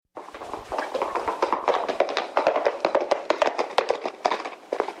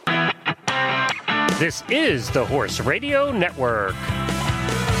This is the Horse Radio Network.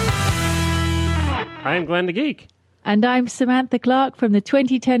 I'm Glenn the Geek. And I'm Samantha Clark from the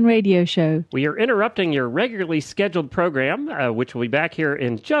 2010 radio show. We are interrupting your regularly scheduled program, which will be back here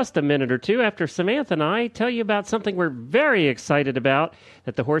in just a minute or two after Samantha and I tell you about something we're very excited about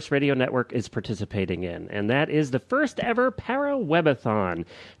that the Horse Radio Network is participating in. And that is the first ever Para-Webathon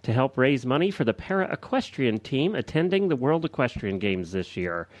to help raise money for the para-equestrian team attending the World Equestrian Games this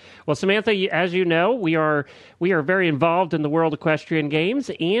year. Well, Samantha, as you know, we are very involved in the World Equestrian Games,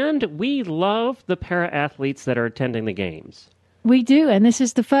 and we love the para-athletes that are attending the games. We do, and this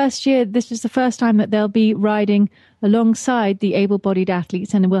is the first year, this is the first time that they'll be riding alongside the able-bodied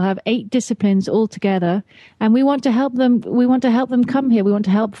athletes, and we'll have 8 disciplines all together, and we want to help them come here. We want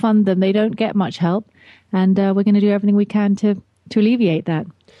to help fund them. They don't get much help, and we're going to do everything we can to alleviate that.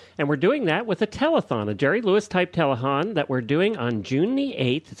 And we're doing that with a telethon, a Jerry Lewis type telethon that we're doing on June the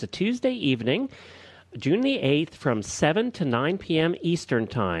 8th. It's a Tuesday evening. June the 8th from 7 to 9 p.m. Eastern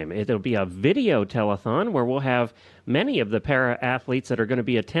Time. It'll be a video telethon where we'll have many of the para-athletes that are going to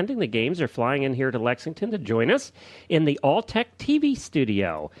be attending the games are flying in here to Lexington to join us in the Alltech TV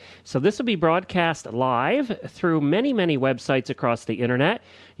studio. So this will be broadcast live through many, many websites across the internet.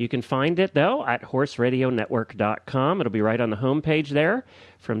 You can find it, though, at horseradionetwork.com. It'll be right on the homepage there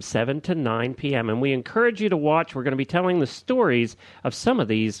from 7 to 9 p.m. And we encourage you to watch. We're going to be telling the stories of some of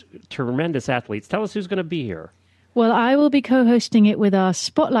these tremendous athletes. Tell us who's going to be here. Well, I will be co-hosting it with our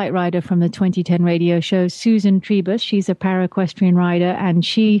spotlight rider from the 2010 radio show, Susan Trebus. She's a para-equestrian rider, and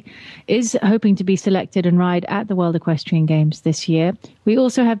she is hoping to be selected and ride at the World Equestrian Games this year. We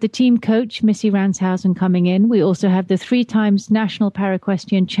also have the team coach, Missy Ranshausen, coming in. We also have the 3 times national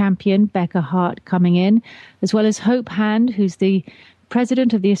para-equestrian champion, Becca Hart, coming in, as well as Hope Hand, who's the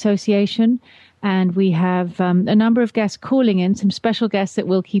president of the association. And we have a number of guests calling in, some special guests that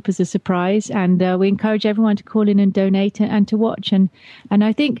will keep as a surprise. And we encourage everyone to call in and donate and to watch. And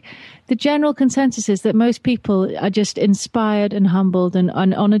I think the general consensus is that most people are just inspired and humbled and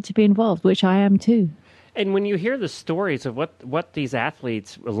honored to be involved, which I am too. And when you hear the stories of what these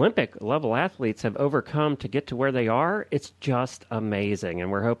athletes, Olympic-level athletes, have overcome to get to where they are, it's just amazing.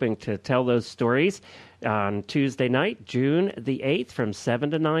 And we're hoping to tell those stories on Tuesday night, June the 8th, from 7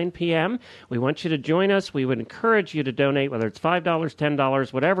 to 9 p.m. We want you to join us. We would encourage you to donate, whether it's $5,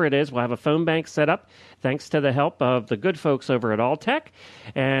 $10, whatever it is. We'll have a phone bank set up, thanks to the help of the good folks over at Alltech.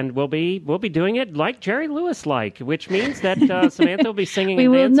 And we'll be doing it like Jerry Lewis which means that Samantha will be singing and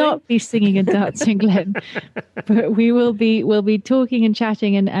dancing. We will not be singing and dancing, Glenn. But we'll be talking and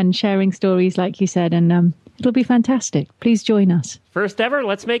chatting and sharing stories, like you said, and it'll be fantastic. Please join us. First ever,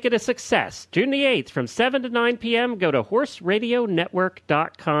 let's make it a success. June the 8th from 7 to 9 p.m. Go to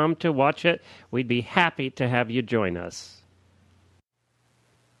horseradionetwork.com to watch it. We'd be happy to have you join us.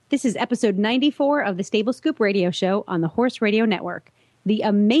 This is episode 94 of the Stable Scoop Radio Show on the Horse Radio Network, the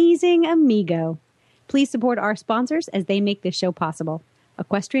amazing Amigo. Please support our sponsors as they make this show possible.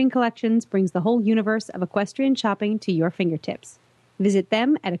 Equestrian Collections brings the whole universe of equestrian shopping to your fingertips. Visit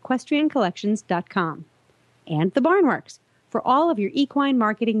them at equestriancollections.com. And The Barnworks, for all of your equine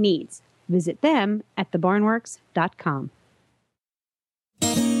marketing needs. Visit them at thebarnworks.com.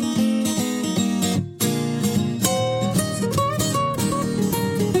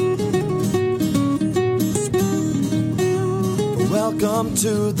 Welcome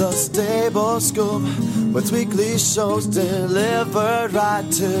to the Stable Scoop, with weekly shows delivered right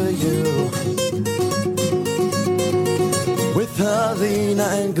to you. With Helena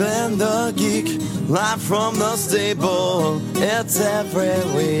and Glenn the Geek, live from the stable, it's every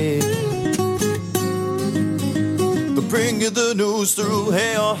week. They bring you the news through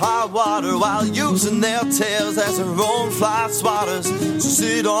hail or high water, while using their tails as their own fly swatters. So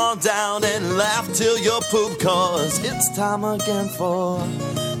sit on down and laugh till you poop, cause it's time again for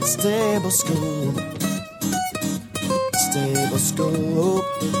the Stable Scoop. Stable Scoop.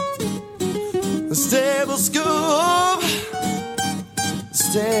 The Stable Scoop.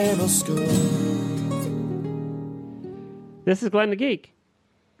 Stable Scoop. This is Glenn the Geek.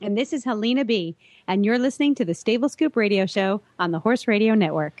 And this is Helena B. And you're listening to the Stable Scoop Radio Show on the Horse Radio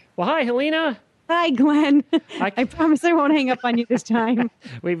Network. Well, hi, Helena. Hi, Glenn. I promise I won't hang up on you this time.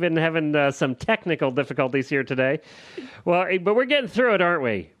 We've been having some technical difficulties here today. Well, but we're getting through it, aren't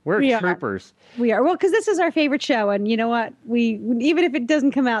we? We're troopers. We are. Well, because this is our favorite show. And you know what? Even if it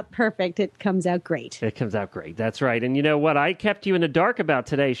doesn't come out perfect, it comes out great. It comes out great. That's right. And you know what? I kept you in the dark about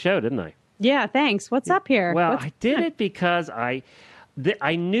today's show, didn't I? Yeah, thanks. What's up here? Well, I did it because I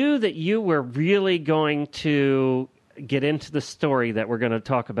knew that you were really going to get into the story that we're going to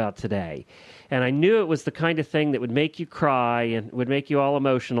talk about today. And I knew it was the kind of thing that would make you cry and would make you all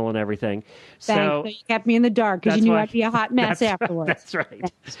emotional and everything. So you kept me in the dark because you knew I'd be a hot mess afterwards. That's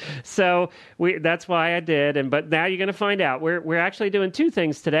right. So that's why I did. But now you're going to find out. We're actually doing two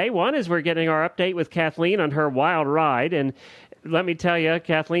things today. One is we're getting our update with Kathleen on her wild ride. And let me tell you,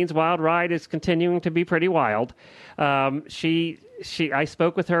 Kathleen's wild ride is continuing to be pretty wild. I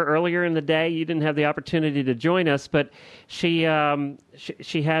spoke with her earlier in the day. You didn't have the opportunity to join us, but she had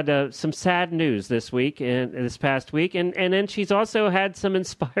some sad news this past week, and then she's also had some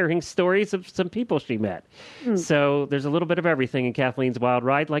inspiring stories of some people she met. So there's a little bit of everything in Kathleen's wild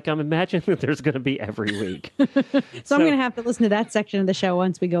ride, like I'm imagining that there's going to be every week. So I'm going to have to listen to that section of the show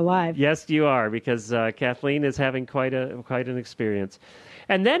once we go live. Yes, you are, because Kathleen is having quite an experience.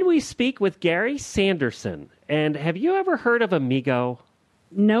 And then we speak with Gary Sanderson. And have you ever heard of Amigo?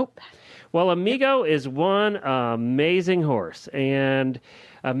 Nope. Well, Amigo is one amazing horse. And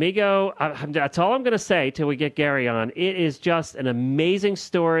Amigo, that's all I'm going to say till we get Gary on. It is just an amazing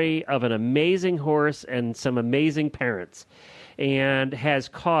story of an amazing horse and some amazing parents. And has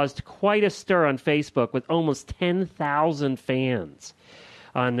caused quite a stir on Facebook with almost 10,000 fans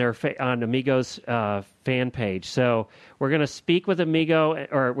on on Amigo's fan page. So we're going to speak with Amigo,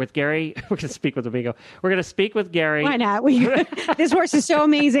 or with Gary. We're going to speak with Amigo. We're going to speak with Gary. Why not? This horse is so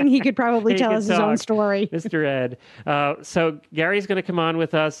amazing, he could probably tell us his own story. Mr. Ed. So Gary's going to come on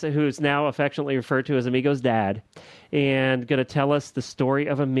with us, who's now affectionately referred to as Amigo's dad, and going to tell us the story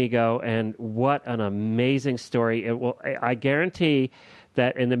of Amigo, and what an amazing story. I guarantee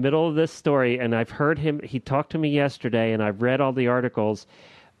that in the middle of this story, and I've heard him, he talked to me yesterday, and I've read all the articles,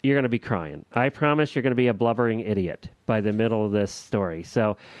 you're going to be crying. I promise you're going to be a blubbering idiot by the middle of this story.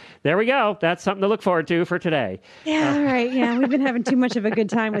 So there we go. That's something to look forward to for today. Yeah, all right. Yeah, we've been having too much of a good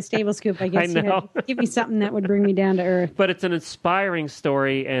time with Stable Scoop, I guess. I know. Give me something that would bring me down to earth. But it's an inspiring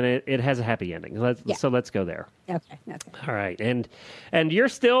story, and it has a happy ending. So let's go there. Okay. All right. And you're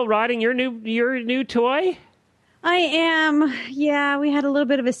still riding your new toy? I am. Yeah, we had a little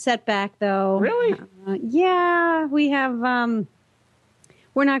bit of a setback, though. Really? Yeah, we have.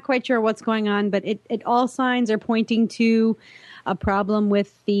 We're not quite sure what's going on, but it all signs are pointing to a problem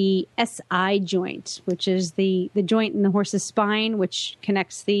with the SI joint, which is the joint in the horse's spine, which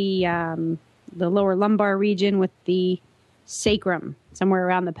connects the lower lumbar region with the sacrum, somewhere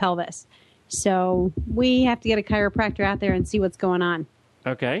around the pelvis. So we have to get a chiropractor out there and see what's going on.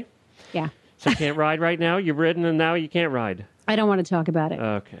 Okay. Yeah. So you can't ride right now? You've ridden and now you can't ride? I don't want to talk about it.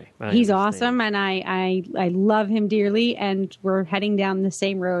 Okay. He's awesome, and I love him dearly, and we're heading down the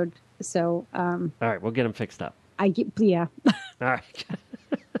same road. So, all right, we'll get him fixed up. Yeah. All right.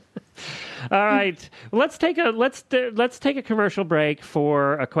 All right. Let's take a commercial break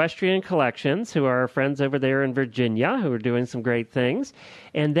for Equestrian Collections, who are our friends over there in Virginia, who are doing some great things.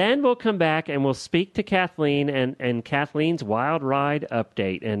 And then we'll come back and we'll speak to Kathleen and Kathleen's wild ride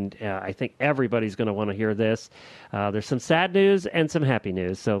update. And I think everybody's going to want to hear this. There's some sad news and some happy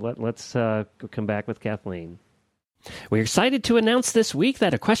news. So let's come back with Kathleen. We're excited to announce this week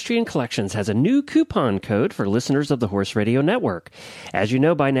that Equestrian Collections has a new coupon code for listeners of the Horse Radio Network. As you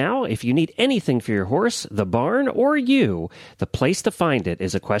know by now, if you need anything for your horse, the barn, or you, the place to find it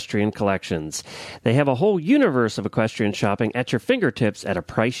is Equestrian Collections. They have a whole universe of equestrian shopping at your fingertips at a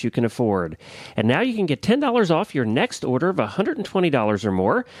price you can afford. And now you can get $10 off your next order of $120 or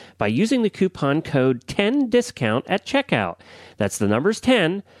more by using the coupon code 10DISCOUNT at checkout. That's the numbers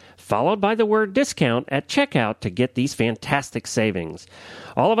 10, followed by the word discount at checkout to get these fantastic savings.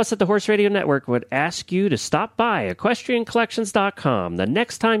 All of us at the Horse Radio Network would ask you to stop by equestriancollections.com the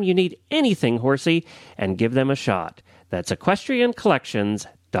next time you need anything horsey and give them a shot. That's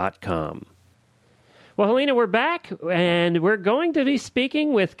equestriancollections.com. Well, Helena, we're back, and we're going to be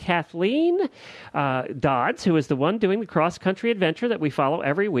speaking with Kathleen Dodds, who is the one doing the cross-country adventure that we follow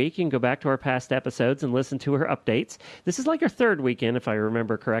every week. You can go back to our past episodes and listen to her updates. This is like her third weekend, if I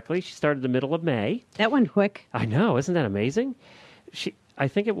remember correctly. She started the middle of May. That went quick. I know. Isn't that amazing? I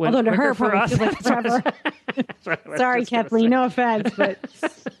think it went Although to quicker her, for us. Forever. Sorry, Kathleen. No offense, but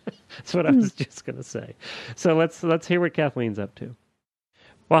that's what I was just going to say. So let's hear what Kathleen's up to.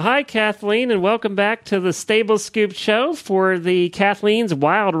 Well, hi, Kathleen, and welcome back to the Stable Scoop Show for the Kathleen's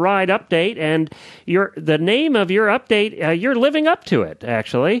Wild Ride Update. And the name of your update, you're living up to it,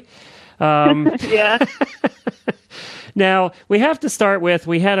 actually. Yeah. Now, we have to start with,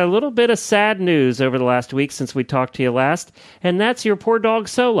 we had a little bit of sad news over the last week since we talked to you last, and that's your poor dog,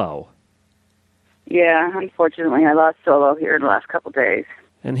 Solo. Yeah, unfortunately, I lost Solo here in the last couple of days.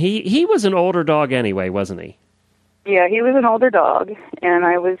 And he was an older dog anyway, wasn't he? Yeah, he was an older dog, and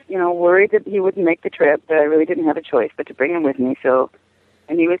I was, worried that he wouldn't make the trip, but I really didn't have a choice but to bring him with me.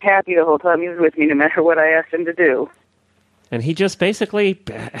 And he was happy the whole time he was with me, no matter what I asked him to do. And he just basically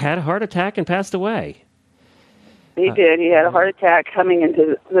had a heart attack and passed away. He did. He had a heart attack coming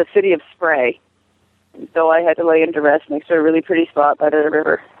into the city of Spray. And so I had to lay him to rest next to a really pretty spot by the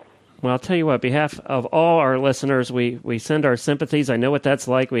river. Well, I'll tell you what, on behalf of all our listeners, we send our sympathies. I know what that's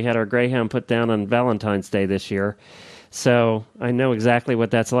like. We had our Greyhound put down on Valentine's Day this year. So I know exactly what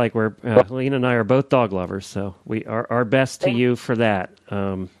that's like. Lena and I are both dog lovers, so we are our best to you for that.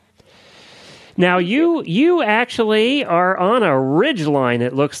 Now, you actually are on a ridge line,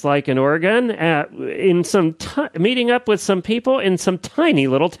 it looks like, in Oregon, in some meeting up with some people in some tiny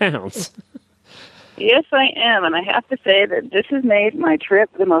little towns. Yes, I am, and I have to say that this has made my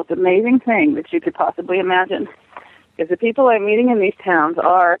trip the most amazing thing that you could possibly imagine. Because the people I'm meeting in these towns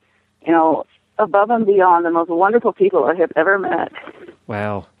are, above and beyond the most wonderful people I have ever met.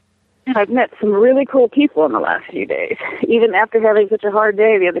 Wow. And I've met some really cool people in the last few days, even after having such a hard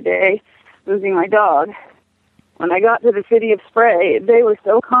day the other day, losing my dog. When I got to the city of Spray, they were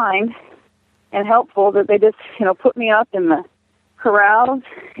so kind and helpful that they just, put me up in the corrals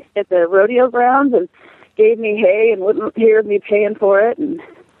at the rodeo grounds and gave me hay and wouldn't hear me paying for it. And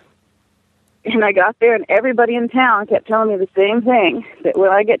I got there, and everybody in town kept telling me the same thing, that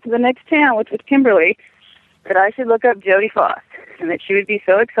when I get to the next town, which was Kimberly, that I should look up Jody Foss, and that she would be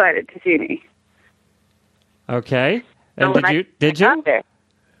so excited to see me. Okay. And so did you? There,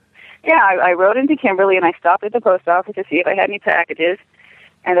 yeah, I rode into Kimberly, and I stopped at the post office to see if I had any packages,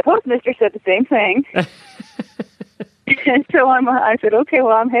 and the postmistress said the same thing. And so I said, okay,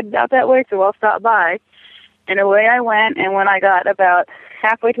 well, I'm headed out that way, so I'll stop by. And away I went, and when I got about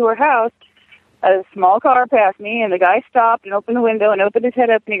halfway to her house, a small car passed me, and the guy stopped and opened the window and opened his head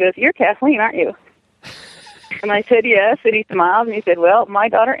up, and he goes, "You're Kathleen, aren't you?" And I said, yes, and he smiled, and he said, well, my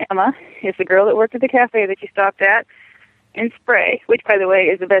daughter Emma is the girl that worked at the cafe that you stopped at in Spray, which, by the way,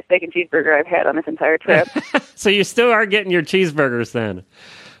 is the best bacon cheeseburger I've had on this entire trip. So you still are getting your cheeseburgers then?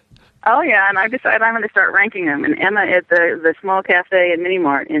 Oh, yeah, and I've decided I'm going to start ranking them. And Emma at the small cafe and mini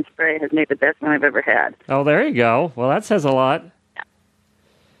mart in Spray has made the best one I've ever had. Oh, there you go. Well, that says a lot.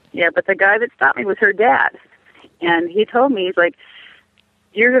 Yeah, but the guy that stopped me was her dad. And he told me, he's like,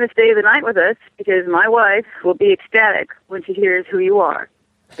 you're going to stay the night with us because my wife will be ecstatic when she hears who you are.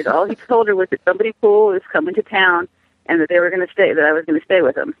 Because all he told her was that somebody cool is coming to town and that they were going to stay, that I was going to stay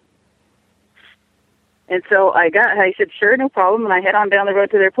with them. And so I said, sure, no problem, and I head on down the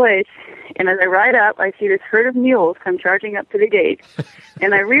road to their place. And as I ride up, I see this herd of mules come charging up to the gate.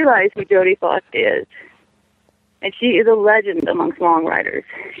 And I realize who Jody Foss is. And she is a legend amongst long riders.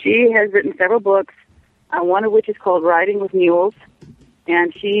 She has written several books, one of which is called Riding with Mules.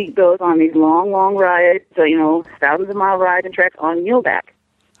 And she goes on these long, long rides, thousands of mile rides and treks on muleback.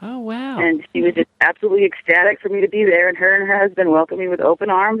 Oh, wow. And she was just absolutely ecstatic for me to be there. And her husband welcomed me with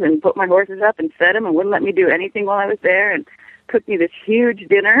open arms and put my horses up and fed them and wouldn't let me do anything while I was there and cooked me this huge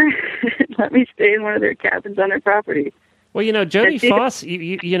dinner and let me stay in one of their cabins on their property. Well, Jody Foss,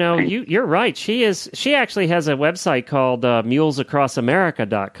 you're right. She actually has a website called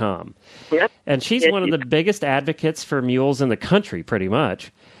mulesacrossamerica.com. Yep. And she's one of the biggest advocates for mules in the country, pretty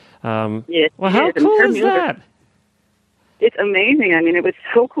much. Yes. Well, how cool is that? It's amazing. I mean, it was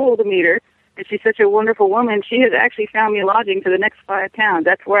so cool to meet her, and she's such a wonderful woman. She has actually found me lodging for the next 5 towns.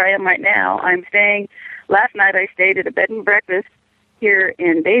 That's where I am right now. Last night I stayed at a bed and breakfast here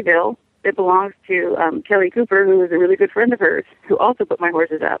in Bayville that belongs to Kelly Cooper, who is a really good friend of hers, who also put my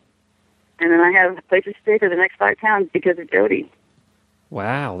horses up. And then I have places to stay for the next 5 towns because of Jody.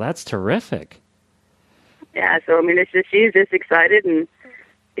 Wow, that's terrific. Yeah, so, she's just excited, and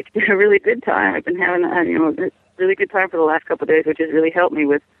it's been a really good time. I've been having, a really good time for the last couple of days, which has really helped me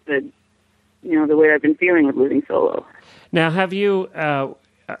with the way I've been feeling with losing Solo. Now, have you, I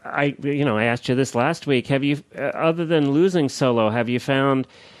asked you this last week, have you, other than losing Solo, have you found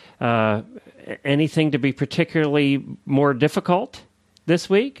anything to be particularly more difficult this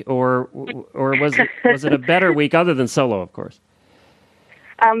week, or was it a better week other than Solo, of course?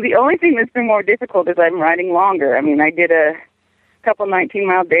 The only thing that's been more difficult is I'm riding longer. I did a couple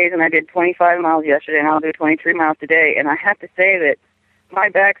 19-mile days, and I did 25 miles yesterday, and I'll do 23 miles today. And I have to say that my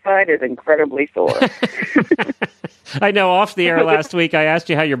backside is incredibly sore. I know. Off the air last week, I asked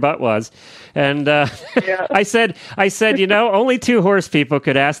you how your butt was, and yeah. I said, only 2 horse people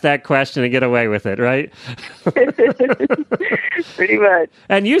could ask that question and get away with it, right? Pretty much.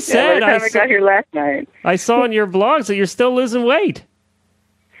 And you said, by the time I got here last night, I saw in your blogs that you're still losing weight.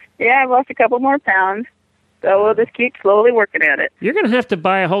 Yeah, I've lost a couple more pounds. So we'll just keep slowly working at it. You're going to have to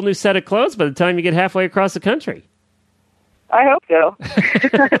buy a whole new set of clothes by the time you get halfway across the country. I hope so.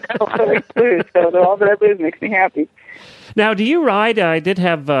 I always lose, so all that I lose makes me happy. Now, do you ride? I did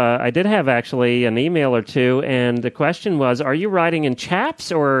have actually an email or two, and the question was: are you riding in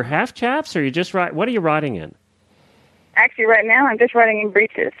chaps or half chaps, or you just ride? What are you riding in? Actually, right now I'm just riding in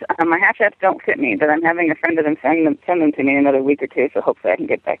breeches. My half chaps don't fit me, but I'm having a friend of them send them to me in another week or two, so hopefully I can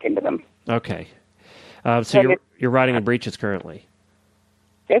get back into them. Okay, so you're riding in breeches currently.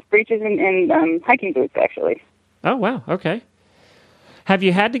 Just breeches and hiking boots, actually. Oh wow, okay. Have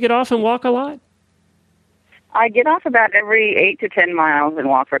you had to get off and walk a lot? I get off about every 8 to 10 miles and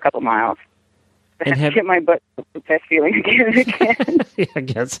walk for a couple miles. I have to get my butt the best feeling again. Yeah, I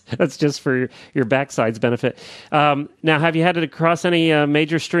guess that's just for your backside's benefit. Now, have you had to cross any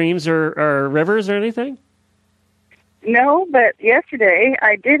major streams or rivers or anything? No, but yesterday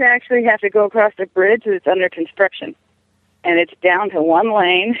I did actually have to go across a bridge that's under construction. And it's down to one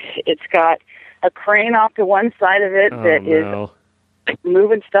lane. It's got a crane off to one side of it is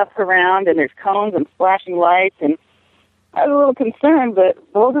moving stuff around, and there's cones and flashing lights. And I was a little concerned, but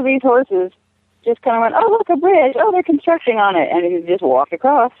both of these horses just kind of went, "Oh, look, a bridge! Oh, they're constructing on it," and you just walk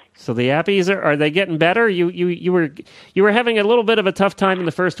across. So the Appies are they getting better? You were having a little bit of a tough time in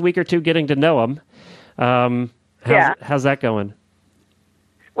the first week or two getting to know them. How's that going?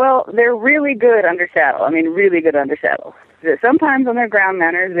 Well, they're really good under saddle. I mean, really good under saddle. Sometimes on their ground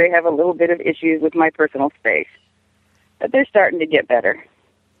manners, they have a little bit of issues with my personal space. But they're starting to get better.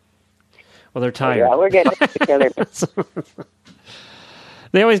 Well, they're tired. Yeah, we're getting it together.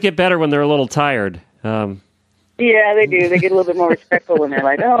 They always get better when they're a little tired. Yeah, they do. They get a little bit more respectful when they're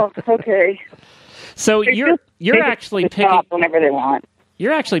like, "Oh, okay." So you're actually picking whenever they want.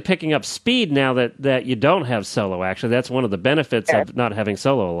 You're actually picking up speed now that you don't have solo. Actually, that's one of the benefits of not having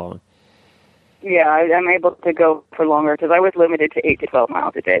solo along. Yeah, I'm able to go for longer because I was limited to 8 to 12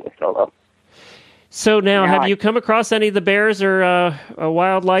 miles a day with solo. So now have you come across any of the bears or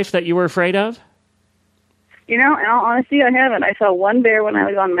wildlife that you were afraid of? You know, in all honesty, I haven't. I saw one bear when I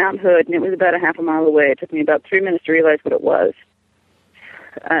was on Mount Hood, and it was about a half a mile away. It took me about 3 minutes to realize what it was.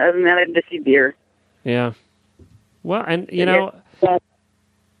 Other than that, I didn't see deer. Yeah. Well, and you know,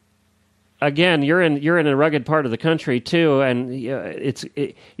 again, you're in a rugged part of the country too, and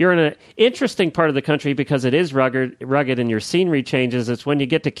you're in an interesting part of the country because it is rugged, and your scenery changes. It's when you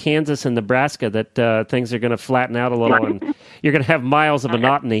get to Kansas and Nebraska that things are going to flatten out a little, and you're going to have miles of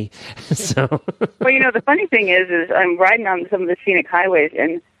monotony. So, well, you know, the funny thing is I'm riding on some of the scenic highways,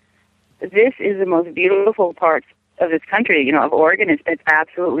 and this is the most beautiful part of this country. You know, of Oregon. It's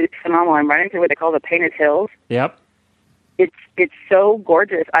absolutely phenomenal. I'm riding through what they call the Painted Hills. Yep. It's so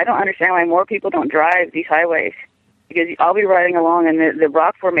gorgeous. I don't understand why more people don't drive these highways, because I'll be riding along and the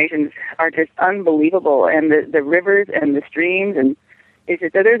rock formations are just unbelievable, and the rivers and the streams, and it's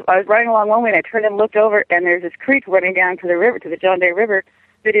just, I was riding along one way and I turned and looked over, and there's this creek running down to the river, to the John Day River,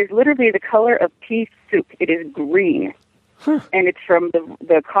 that is literally the color of pea soup. It is green, and it's from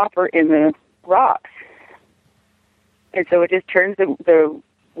the copper in the rocks, and so it just turns the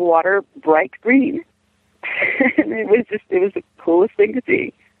water bright green. And it was the coolest thing to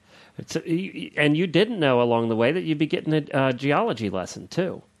see. And you didn't know along the way that you'd be getting a geology lesson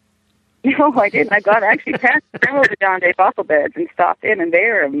too. No, I didn't. I got actually past several of the John Day fossil beds and stopped in, and they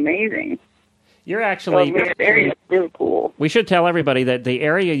are amazing. You're actually the area is really cool. We should tell everybody that the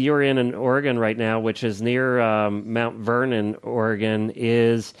area you're in Oregon right now, which is near Mount Vernon, Oregon,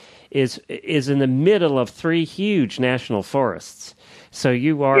 is in the middle of 3 huge national forests. So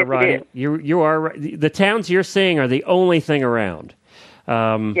you are right. You are right. The towns you're seeing are the only thing around.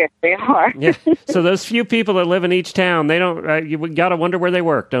 Yes, they are. Yeah. So those few people that live in each town, they don't. You got to wonder where they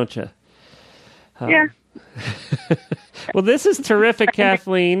work, don't you? Yeah. Well, this is terrific,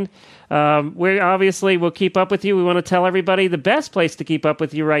 Kathleen. We obviously will keep up with you. We want to tell everybody the best place to keep up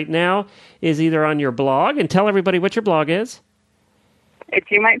with you right now is either on your blog, and tell everybody what your blog is. It's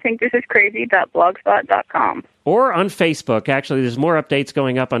You Might Think This Is Crazy.blogspot.com. Or on Facebook. Actually, there's more updates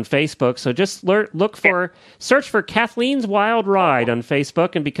going up on Facebook. So just search for Kathleen's Wild Ride on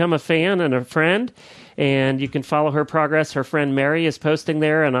Facebook and become a fan and a friend. And you can follow her progress. Her friend Mary is posting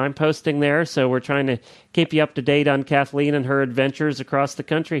there, and I'm posting there. So we're trying to keep you up to date on Kathleen and her adventures across the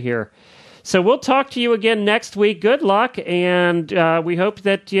country here. So we'll talk to you again next week. Good luck, and we hope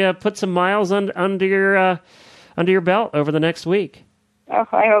that you put some miles under your belt over the next week. Oh,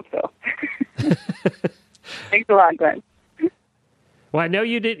 I hope so. Thanks a lot, Glenn. Well, I know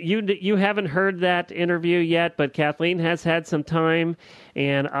you haven't heard that interview yet, but Kathleen has had some time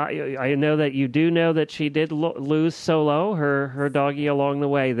And I know that you do know that she did lose Solo, her doggie, along the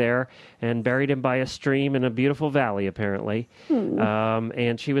way there, and buried him by a stream in a beautiful valley, apparently.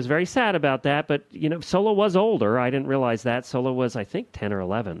 And she was very sad about that. But, Solo was older. I didn't realize that. Solo was, I think, 10 or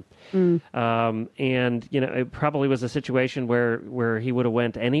 11. And, it probably was a situation where he would have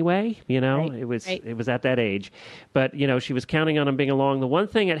went anyway. Right. It was at that age. But, she was counting on him being along. The one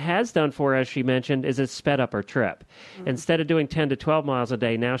thing it has done for her, as she mentioned, is it sped up her trip. Instead of doing 10 to 12 miles a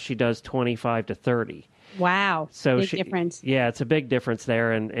day, now she does 25 to 30. Wow. So big difference. Yeah, it's a big difference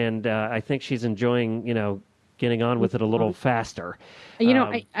there. And I think she's enjoying, getting on with it a little faster.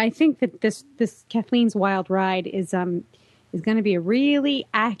 I think that this Kathleen's Wild Ride is going to be a really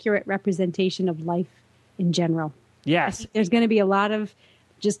accurate representation of life in general. Yes. There's going to be a lot of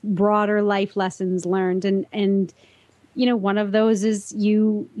just broader life lessons learned. And one of those is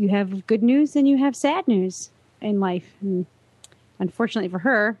you have good news and you have sad news in life. And unfortunately for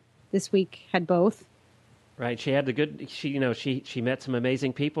her, this week had both. Right. She had she met some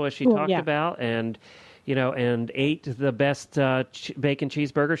amazing people, as she talked about, and ate the best bacon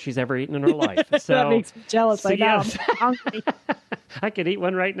cheeseburger she's ever eaten in her life. So that makes me jealous. I know. Yes. I'm hungry. I could eat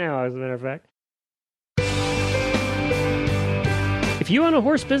one right now, as a matter of fact. If you own a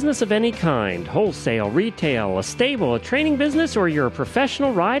horse business of any kind, wholesale, retail, a stable, a training business, or you're a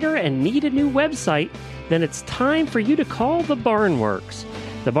professional rider and need a new website, then it's time for you to call the Barnworks.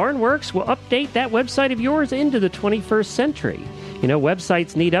 The Barnworks will update that website of yours into the 21st century.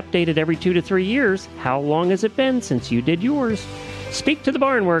 Websites need updated every 2 to 3 years. How long has it been since you did yours? Speak to the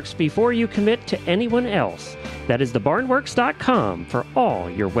Barnworks before you commit to anyone else. That is thebarnworks.com for all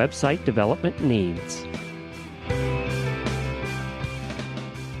your website development needs.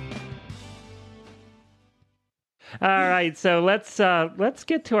 All right, so let's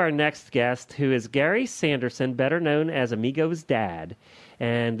get to our next guest, who is Gary Sanderson, better known as Amigo's dad.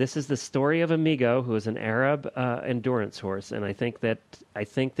 And this is the story of Amigo, who is an Arab endurance horse. And I think that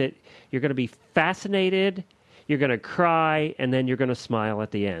you're going to be fascinated, you're going to cry, and then you're going to smile at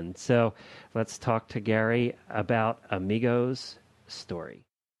the end. So let's talk to Gary about Amigo's story.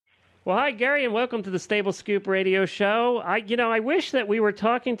 Well, hi, Gary, and welcome to the Stable Scoop Radio Show. I wish that we were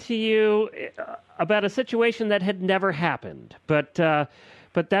talking to you about a situation that had never happened, but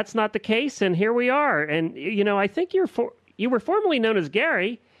that's not the case, and here we are. And I think you were formerly known as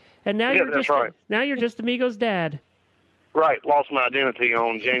Gary, and now you're just Amigo's dad. Right, lost my identity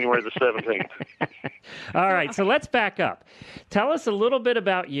on January the 17th. All right, so let's back up. Tell us a little bit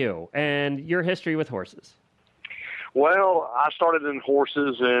about you and your history with horses. Well, I started in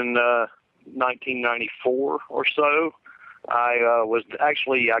horses in 1994 or so.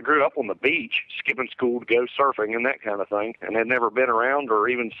 I grew up on the beach, skipping school to go surfing and that kind of thing, and had never been around or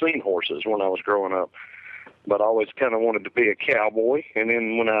even seen horses when I was growing up. But I always kind of wanted to be a cowboy. And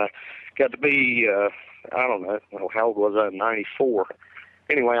then when I got to be, I don't know, how old was I, 94?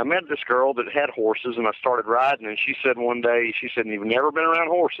 Anyway, I met this girl that had horses, and I started riding, and she said one day, you've never been around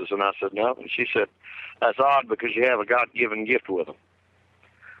horses? And I said, no. And she said, that's odd because you have a God-given gift with them.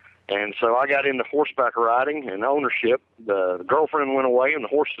 And so I got into horseback riding and ownership. The girlfriend went away and the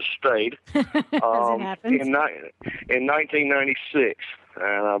horses stayed. As it happens. In 1996,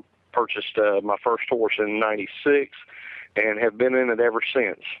 and I purchased my first horse in 96 and have been in it ever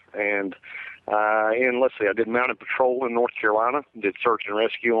since. And I did mounted patrol in North Carolina, did search and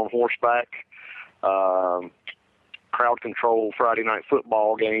rescue on horseback, crowd control, Friday night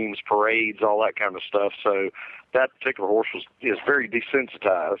football games, parades, all that kind of stuff. So that particular horse is very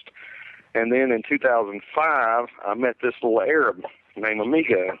desensitized. And then in 2005, I met this little Arab named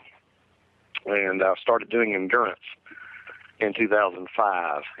Amigo, and I started doing endurance in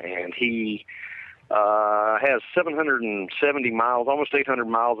 2005. And he has 770 miles, almost 800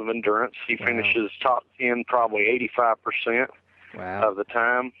 miles of endurance. He finishes top 10 probably 85% of the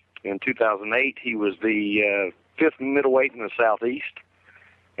time. In 2008, he was the fifth middleweight in the Southeast,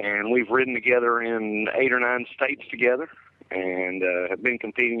 and we've ridden together in 8 or 9 states together, and have been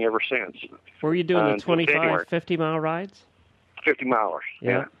competing ever since. Were you doing the 25, 50-mile rides? 50-milers,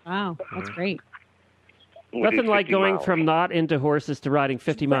 yeah. Wow, that's great. Nothing like going from not into horses to riding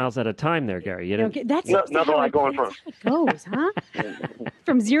 50 miles at a time there, Gary. That's nothing like going from it goes, huh?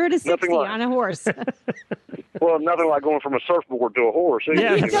 From 0 to 60 on a horse. Well, nothing like going from a surfboard to a horse.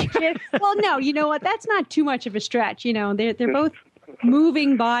 Yeah. Well, no, you know what? That's not too much of a stretch. They're both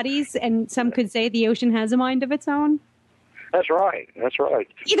moving bodies, and some could say the ocean has a mind of its own. That's right.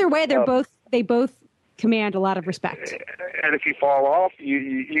 Either way, they both command a lot of respect. And if you fall off,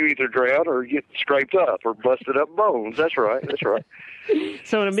 you either drown or get scraped up or busted up bones. That's right.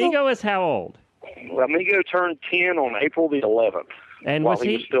 So an Amigo is how old? Amigo turned 10 on April the 11th. And while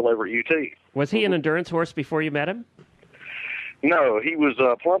he was still over at UT. Was he an endurance horse before you met him? No, he was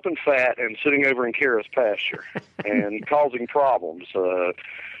plump and fat and sitting over in Kara's pasture and causing problems,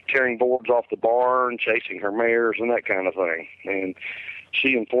 tearing boards off the barn, chasing her mares, and that kind of thing. And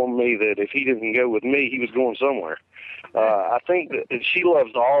she informed me that if he didn't go with me, he was going somewhere. I think that she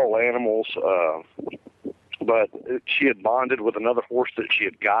loves all animals, but she had bonded with another horse that she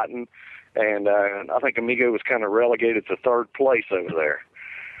had gotten, and I think Amigo was kind of relegated to third place over there.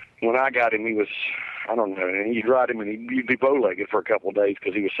 When I got him, he was, I don't know, and you'd ride him and you'd be bow-legged for a couple of days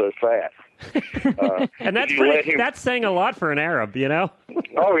because he was so fat. And that's saying a lot for an Arab, you know?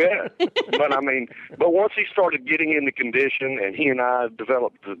 Oh, yeah. But once he started getting into condition and he and I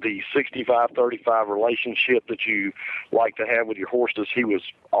developed the 65-35 relationship that you like to have with your horses, he was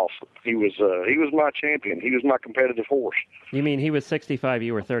awesome. He was my champion. He was my competitive horse. You mean he was 65,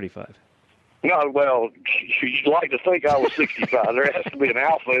 you were 35? No, well, you'd like to think I was 65. There has to be an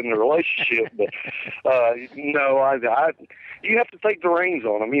alpha in the relationship, but no, you have to take the reins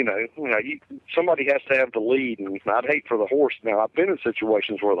on them. Somebody has to have the lead, and I'd hate for the horse. Now, I've been in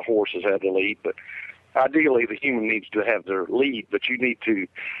situations where the horse has had the lead, but ideally the human needs to have their lead. But you need to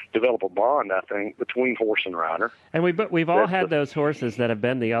develop a bond, I think, between horse and rider. And we've all had those horses that have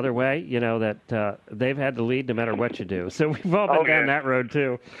been the other way. That they've had the lead no matter what you do. So we've all been down that road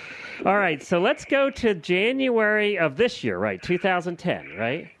too. All right, so let's go to January of this year, right? 2010,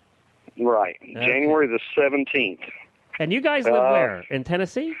 right? Right, okay. January the 17th. And you guys live where? In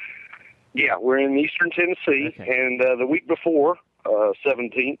Tennessee? Yeah, we're in eastern Tennessee, okay. And the week before,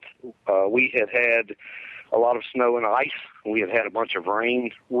 17th, we had a lot of snow and ice. We had a bunch of rain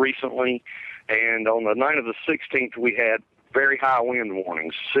recently, and on the night of the 16th, we had very high wind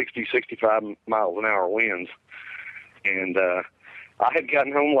warnings, 60, 65 miles an hour winds, and I had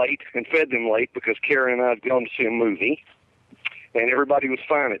gotten home late and fed them late because Kara and I had gone to see a movie, and everybody was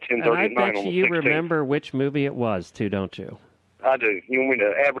fine at 10:30 at night on the 16th. I bet you remember which movie it was, too, don't you? I do. You want me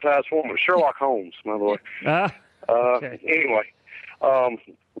to advertise for them? Sherlock Holmes, my boy. Okay.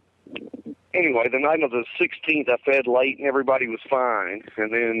 Anyway, the night of the 16th, I fed late, and everybody was fine.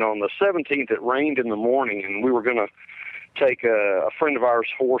 And then on the 17th, it rained in the morning, and we were going to take a friend of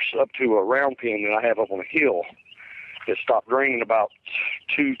ours' horse up to a round pen that I have up on a hill. It stopped raining about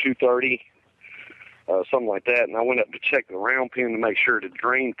 2:30, something like that, and I went up to check the round pen to make sure it had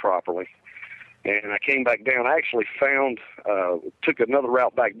drained properly. And I came back down. I actually took another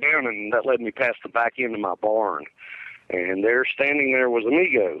route back down, and that led me past the back end of my barn. And standing there was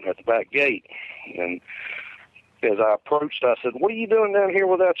Amigo at the back gate. And as I approached, I said, "What are you doing down here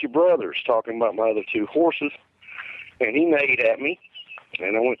without your brothers?" Talking about my other two horses. And he neighed at me.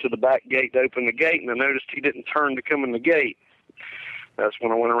 And I went to the back gate to open the gate, and I noticed he didn't turn to come in the gate. That's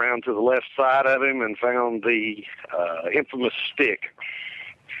when I went around to the left side of him and found the infamous stick.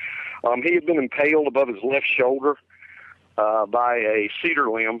 He had been impaled above his left shoulder by a cedar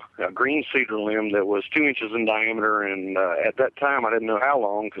limb, a green cedar limb that was 2 inches in diameter, and at that time I didn't know how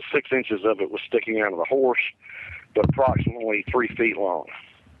long because 6 inches of it was sticking out of the horse, but approximately 3 feet long.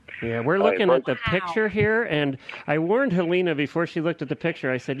 Yeah, we're looking at the picture here, and I warned Helena before she looked at the picture.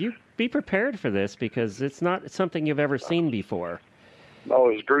 I said, "You be prepared for this because it's not something you've ever seen before." Oh,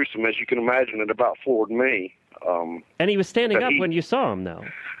 it was gruesome, as you can imagine. It about floored me. And he was standing up when you saw him, though.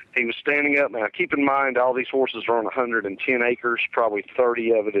 He was standing up. Now, keep in mind, all these horses are on 110 acres. Probably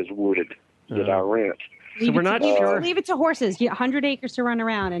 30 of it is wooded that I rent. So we're not sure. Leave it to horses. 100 acres to run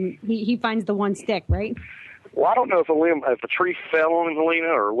around, and he finds the one stick, right? Well, I don't know if a tree fell on him, Helena,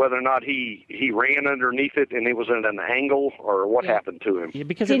 or whether or not he ran underneath it and it was at an angle, or what happened to him. Yeah,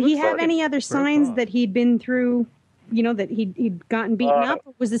 because did he have any other signs that he'd been through? That he'd gotten beaten up.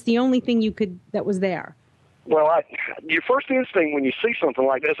 Or was this the only thing that was there? Well, your first instinct when you see something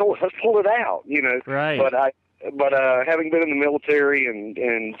like this, let's pull it out, Right. But having been in the military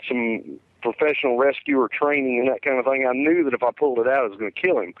and some professional rescuer training and that kind of thing, I knew that if I pulled it out, it was going to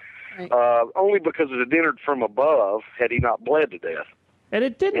kill him. Right. Only because it had entered from above, had he not bled to death. And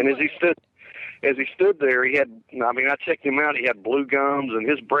it didn't. And as he stood there, I checked him out. He had blue gums, and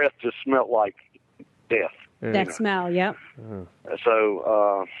his breath just smelled like death. That smell, yep.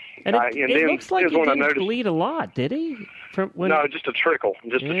 So, and it looks like he didn't bleed a lot, did he? No, just a trickle.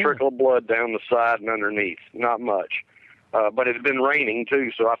 Just a trickle of blood down the side and underneath. Not much. But it had been raining,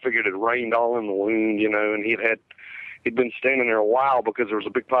 too, so I figured it rained all in the wound, and he'd been standing there a while because there was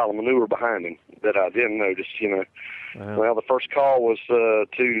a big pile of manure behind him that I didn't notice, Wow. Well, the first call was to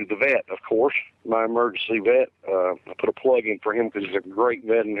the vet, of course, my emergency vet. I put a plug in for him because he's a great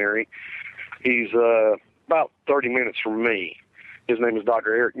veterinary. He's about 30 minutes from me. His name is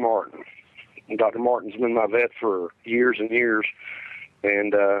Dr. Eric Martin. And Dr. Martin's been my vet for years and years.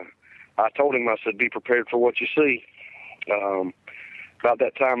 And I told him, I said, be prepared for what you see. About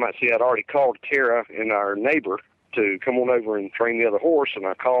that time, I'd already called Kara and our neighbor to come on over and train the other horse, and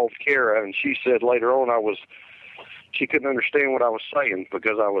I called Kara, and she said later on she couldn't understand what I was saying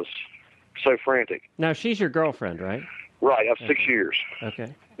because I was so frantic. Now, she's your girlfriend, right? Right, I've 6 years.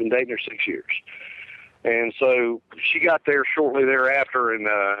 Okay. Been dating her 6 years. And so she got there shortly thereafter, and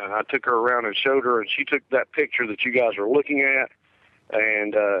I took her around and showed her, and she took that picture that you guys are looking at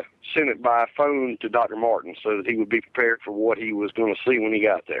and sent it by phone to Dr. Martin so that he would be prepared for what he was going to see when he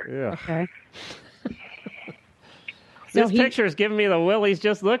got there. Yeah. Okay. This picture is giving me the willies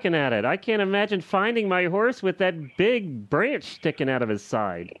just looking at it. I can't imagine finding my horse with that big branch sticking out of his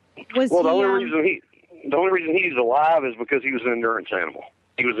side. The only reason he's alive is because he was an endurance animal.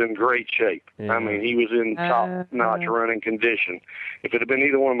 He was in great shape. Yeah. I mean, he was in top-notch running condition. If it had been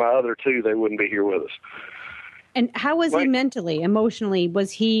either one of my other two, they wouldn't be here with us. And how was he mentally, emotionally?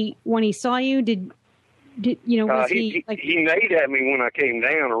 Was he, when he saw you, was he like... He neighed at me when I came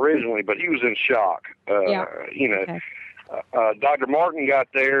down originally, but he was in shock. Okay. Dr. Martin got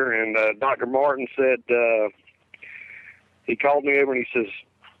there, and Dr. Martin said, he called me over and he says,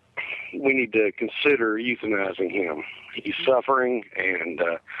 we need to consider euthanizing him. He's suffering, and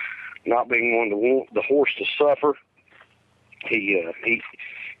not being one to want the horse to suffer. He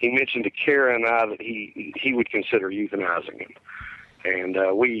mentioned to Kara and I that he would consider euthanizing him. And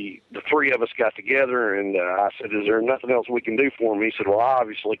the three of us got together, and I said, is there nothing else we can do for him? He said, well, I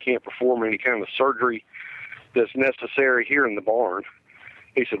obviously can't perform any kind of surgery that's necessary here in the barn.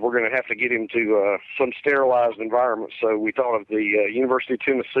 He said, we're going to have to get him to some sterilized environment. So we thought of the University of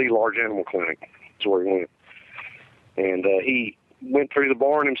Tennessee Large Animal Clinic. That's where he went. And he went through the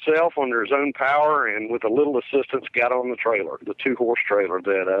barn himself under his own power, and with a little assistance got on the trailer, the two-horse trailer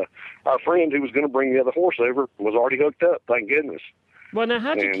that our friend who was going to bring the other horse over was already hooked up, thank goodness. Well, now,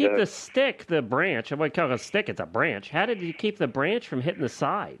 how'd you keep the branch? I wouldn't call it a stick, it's a branch. How did you keep the branch from hitting the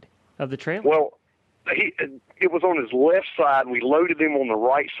side of the trailer? Well, it was on his left side. We loaded him on the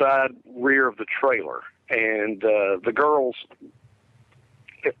right side rear of the trailer, and the girls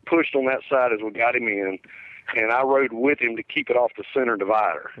pushed on that side as we got him in, and I rode with him to keep it off the center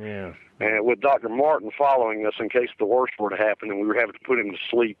divider. Yeah. And with Dr. Martin following us in case the worst were to happen, and we were having to put him to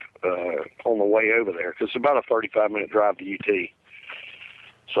sleep on the way over there, because it's about a 35-minute drive to UT.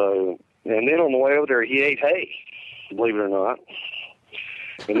 So, and then on the way over there, he ate hay, believe it or not.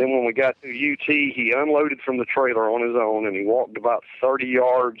 And then when we got to UT, he unloaded from the trailer on his own, and he walked about 30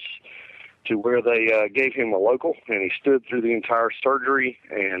 yards to where they gave him a local, and he stood through the entire surgery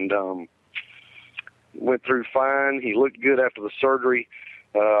and went through fine. He looked good after the surgery.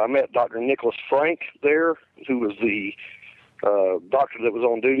 I met Dr. Nicholas Frank there, who was the doctor that was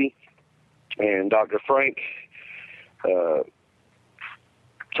on duty, and Dr. Frank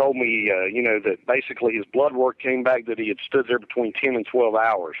told me, that basically his blood work came back that he had stood there between 10 and 12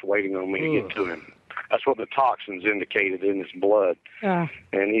 hours waiting on me to get to him. That's what the toxins indicated in his blood. And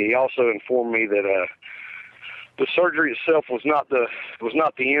he also informed me that the surgery itself was not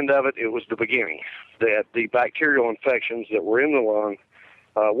the end of it. It was the beginning. That the bacterial infections that were in the lung,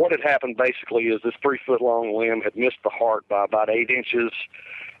 what had happened basically is this 3-foot-long limb had missed the heart by about 8 inches.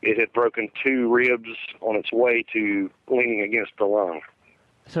 It had broken 2 ribs on its way to leaning against the lung.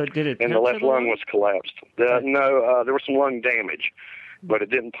 So did it? And the left lung was collapsed. No, there was some lung damage, but it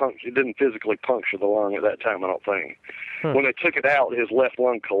didn't physically puncture the lung at that time, I don't think. When they took it out, his left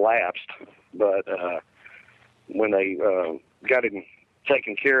lung collapsed, but when they got him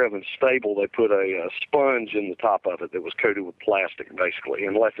taken care of and stable, they put a sponge in the top of it that was coated with plastic, basically,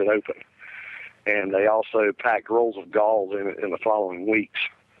 and left it open. And they also packed rolls of gauze in it in the following weeks.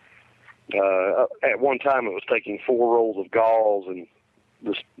 At one time, it was taking 4 rolls of gauze, and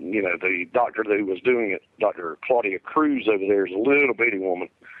the doctor who was doing it, Dr. Claudia Cruz over there, is a little bitty woman.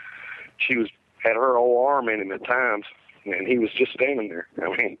 She had her whole arm in him at times, and he was just standing there.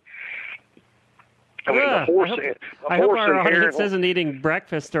 The horse. I hope our audience isn't eating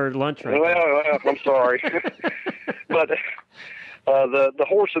breakfast or lunch right now. Well, I'm sorry, but the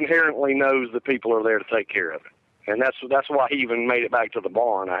horse inherently knows that people are there to take care of it, and that's why he even made it back to the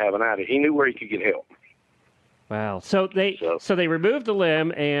barn. I have an idea. He knew where he could get help. Wow. So they removed the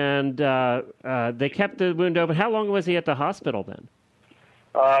limb, and they kept the wound open. How long was he at the hospital then?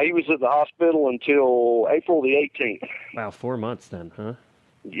 He was at the hospital until April the 18th. Wow, 4 months then, huh?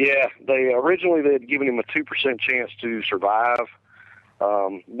 Yeah. They had given him a 2% chance to survive.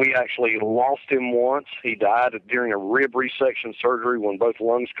 We actually lost him once. He died during a rib resection surgery when both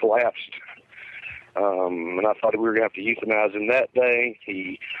lungs collapsed. And I thought we were going to have to euthanize him that day.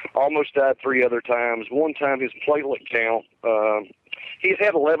 He almost died 3 other times. One time his platelet count, he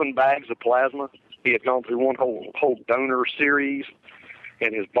had 11 bags of plasma. He had gone through one whole donor series,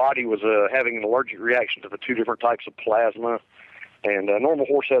 and his body was having an allergic reaction to the 2 different types of plasma. And a normal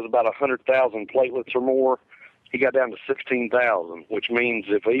horse has about 100,000 platelets or more. He got down to 16,000, which means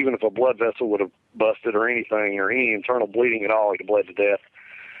even if a blood vessel would have busted or anything, or any internal bleeding at all, he'd have bled to death.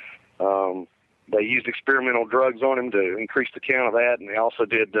 They used experimental drugs on him to increase the count of that, and they also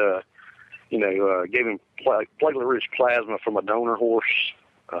did, gave him platelet-rich plasma from a donor horse.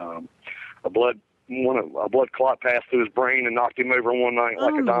 A blood clot passed through his brain and knocked him over one night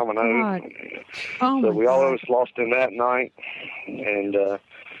like a domino. So we almost lost him that night. And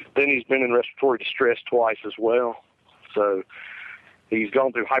then he's been in respiratory distress twice as well. So he's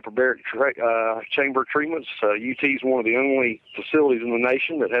gone through hyperbaric chamber treatments. UT is one of the only facilities in the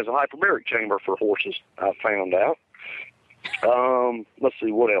nation that has a hyperbaric chamber for horses, I found out. Let's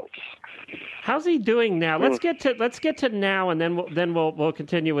see, what else? How's he doing now? Let's get to now, and then we'll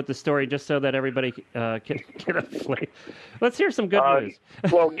continue with the story, just so that everybody can get a flavor. Let's hear some good news.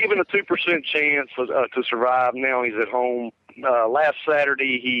 Well, given a 2% chance to survive, now he's at home. Last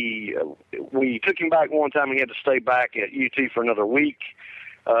Saturday, we took him back one time. He had to stay back at UT for another week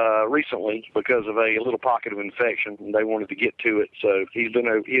recently because of a little pocket of infection, and they wanted to get to it. So he had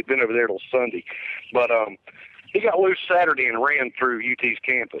been over there till Sunday, but he got loose Saturday and ran through UT's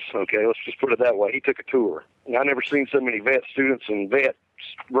campus. Okay, let's just put it that way. He took a tour. I never seen so many vet students and vets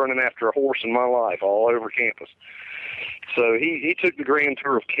running after a horse in my life all over campus. So he took the grand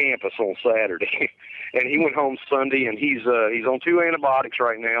tour of campus on Saturday, and he went home Sunday, and he's on 2 antibiotics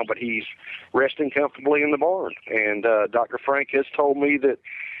right now, but he's resting comfortably in the barn. And Dr. Frank has told me that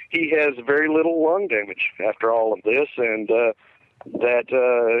he has very little lung damage after all of this, and that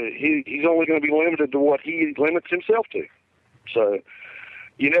he's only going to be limited to what he limits himself to. So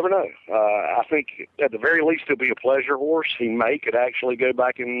you never know. I think at the very least he'll be a pleasure horse. He could actually go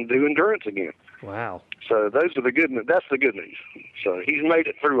back and do endurance again. Wow. So that's the good news. So he's made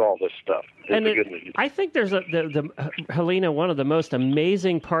it through all this stuff. That's the good news. I think there's Helena, one of the most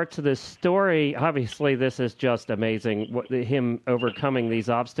amazing parts of this story. Obviously, this is just amazing, him overcoming these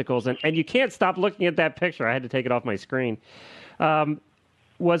obstacles. And you can't stop looking at that picture. I had to take it off my screen.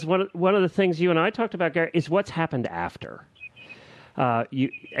 Was one of the things you and I talked about, Gary, is what's happened after. And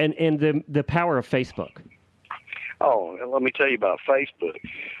the power of Facebook. Oh, let me tell you about Facebook.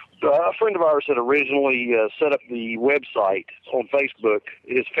 A friend of ours had originally set up the website on Facebook,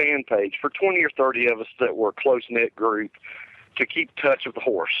 his fan page, for 20 or 30 of us that were a close-knit group to keep touch with the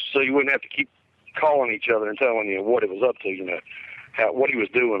horse. So you wouldn't have to keep calling each other and telling you what it was up to, what he was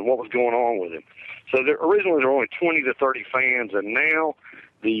doing, what was going on with him. So originally there were only 20 to 30 fans, and now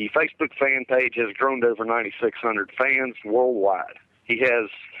the Facebook fan page has grown to over 9,600 fans worldwide. He has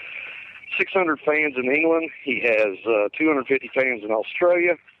 600 fans in England. He has 250 fans in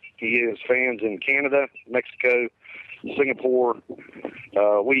Australia. He has fans in Canada, Mexico, Singapore.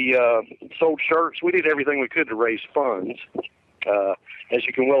 We sold shirts. We did everything we could to raise funds. As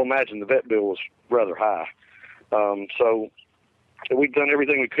you can well imagine, the vet bill was rather high. So we've done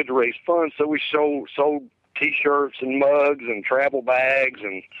everything we could to raise funds. So we sold T-shirts and mugs and travel bags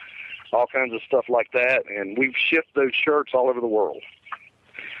and all kinds of stuff like that. And we've shipped those shirts all over the world.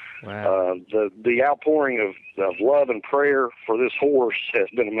 Wow. The outpouring of love and prayer for this horse has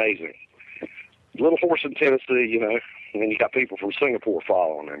been amazing. Little horse in Tennessee, and then you got people from Singapore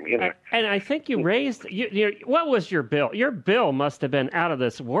following him, And I think you raised, what was your bill? Your bill must have been out of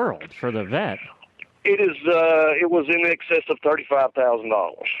this world for the vet. It was in excess of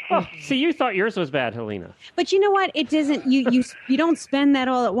 $35,000. Oh, see, you thought yours was bad, Helena. But you know what? It doesn't. You don't spend that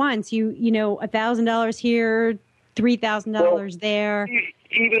all at once. $1,000 here, $3,000 there.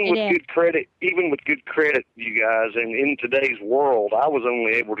 Even with good credit, you guys, and in today's world, I was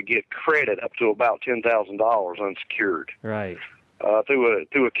only able to get credit up to about $10,000 unsecured. Right.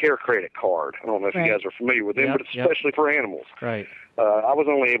 Through a care credit card. I don't know if you guys are familiar with them, but especially for animals. Right. I was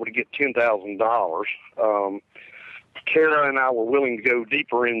only able to get $10,000. Kara and I were willing to go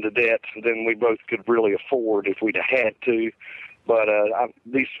deeper into debt than we both could really afford if we'd had to. But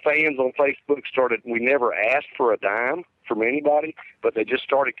these fans on Facebook we never asked for a dime from anybody, but they just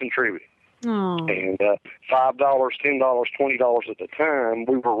started contributing. Aww. And $5, $10, $20 at the time,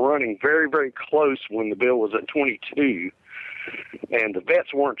 we were running very, very close when the bill was at $22, and the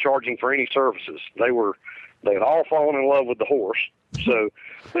vets weren't charging for any services. They had all fallen in love with the horse, so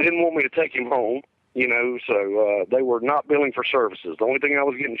they didn't want me to take him home, so they were not billing for services. The only thing I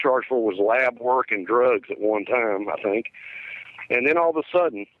was getting charged for was lab work and drugs at one time, I think. And then all of a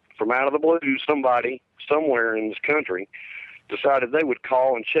sudden, from out of the blue, somebody somewhere in this country decided they would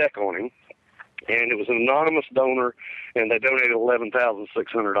call and check on him. And it was an anonymous donor, and they donated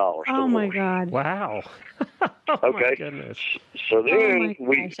 $11,600. Oh my God! Wow. Okay. My goodness. So then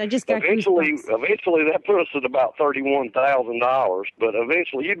I just got eventually goosebumps. that put us at about $31,000. But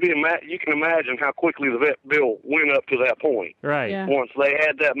eventually, you can imagine how quickly the vet bill went up to that point. Right. Yeah. Once they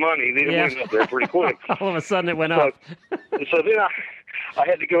had that money, then it went up there pretty quick. All of a sudden, it went up. So then I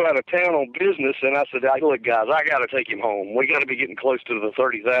had to go out of town on business, and I said, "Look, guys, I got to take him home. We got to be getting close to the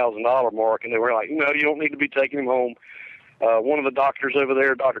 $30,000 mark." And they were like, "No, you don't need to be taking him home." One of the doctors over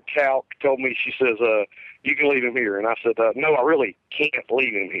there, Dr. Kalk, told me, she says, "You can leave him here." And I said, "No, I really can't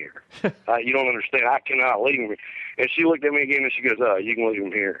leave him here. You don't understand. I cannot leave him here." And she looked at me again, and she goes, "You can leave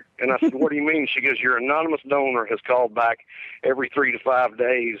him here." And I said, "What do you mean?" She goes, "Your anonymous donor has called back every 3 to 5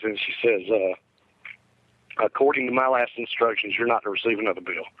 days," and she says, "According to my last instructions, you're not to receive another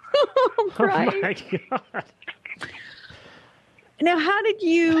bill." Oh, my God. Now, how did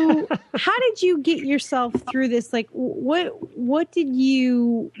you get yourself through this? Like, what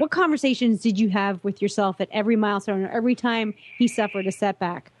conversations did you have with yourself at every milestone, or every time he suffered a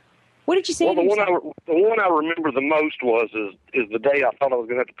setback? What did you say to yourself? The one I remember the most is the day I thought I was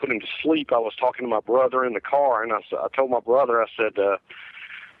going to have to put him to sleep. I was talking to my brother in the car, and I told my brother, I said,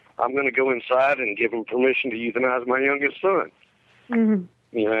 "I'm going to go inside and give him permission to euthanize my youngest son." Mm-hmm.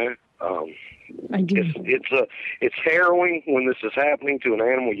 You know, I do. It's harrowing when this is happening to an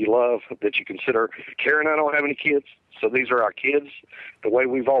animal you love that you consider. Karen and I don't have any kids, so these are our kids. The way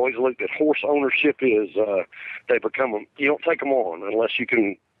we've always looked at horse ownership is they become you don't take them on unless you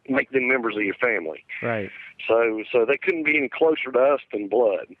can make them members of your family. Right. So they couldn't be any closer to us than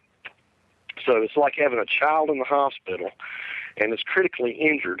blood. So it's like having a child in the hospital and it's critically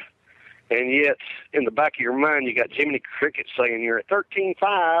injured. And yet, in the back of your mind, you got Jiminy Cricket saying you're at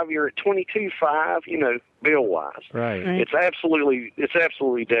 13.5, you're at 22.5, you know, bill-wise. Right. It's absolutely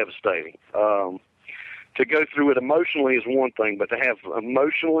devastating. To go through it emotionally is one thing, but to have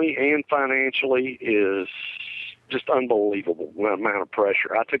emotionally and financially is just unbelievable amount of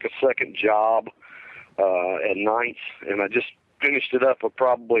pressure. I took a second job at night, and I just finished it up.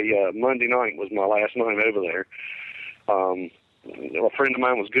 Probably Monday night was my last night over there. A friend of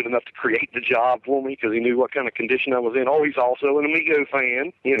mine was good enough to create the job for me because he knew what kind of condition I was in. Oh, he's also an Amigo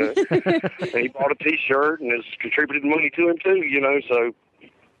fan, you know. And he bought a T-shirt and has contributed money to him too, you know. So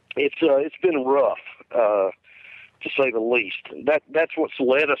it's been rough, to say the least. That's what's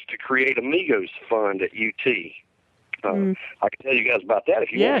led us to create Amigos Fund at UT. I can tell you guys about that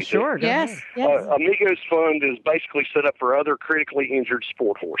if you want me to. Sure. Yes. Amigos Fund is basically set up for other critically injured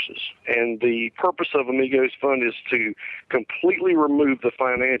sport horses. And the purpose of Amigos Fund is to completely remove the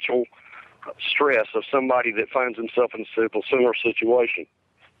financial stress of somebody that finds himself in a similar situation.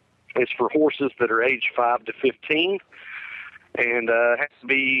 It's for horses that are age 5 to 15 and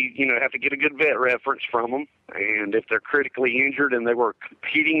have to get a good vet reference from them. And if they're critically injured and they were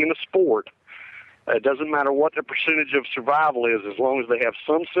competing in a sport, it doesn't matter what the percentage of survival is, as long as they have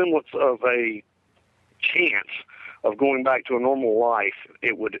some semblance of a chance of going back to a normal life,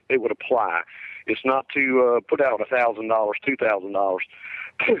 it would apply. It's not to put out $1,000,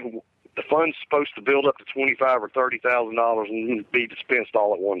 $2,000. The fund's supposed to build up to $25,000 or $30,000 and be dispensed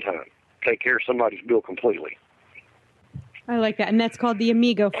all at one time. Take care of somebody's bill completely. I like that, and that's called the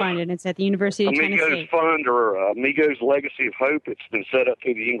Amigo Fund, and it's at the University of Tennessee. Amigos Fund, or Amigos Legacy of Hope. It's been set up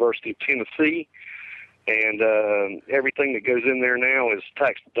through the University of Tennessee, and everything that goes in there now is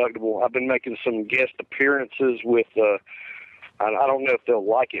tax deductible. I've been making some guest appearances with, I don't know if they'll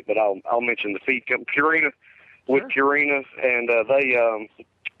like it, but I'll mention the feed company, Purina, with Purina, and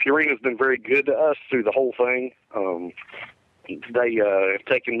Purina's been very good to us through the whole thing. They have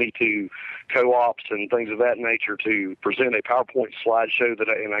taken me to co-ops and things of that nature to present a PowerPoint slideshow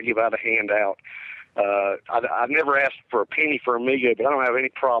and I give out a handout. I've never asked for a penny for Amigo, but I don't have any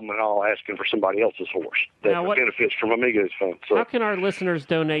problem at all asking for somebody else's horse that benefits from Amigo's fund. So, how can our listeners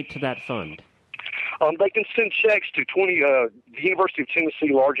donate to that fund? They can send checks to the University of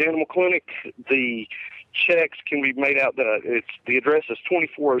Tennessee Large Animal Clinic. The checks can be made out. The address is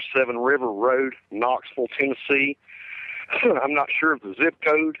 2407 River Road, Knoxville, Tennessee. I'm not sure of the zip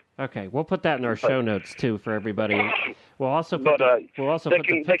code. Okay, we'll put that in our show notes too for everybody. We'll also put they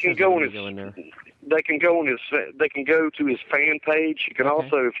can go in there. They can go to his fan page. You can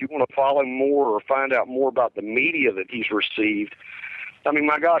also, if you want to follow more or find out more about the media that he's received. I mean,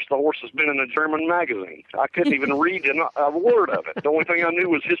 my gosh, the horse has been in a German magazine. I couldn't even read a word of it. The only thing I knew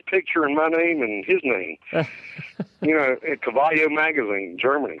was his picture and my name and his name. You know, at Cavallo magazine,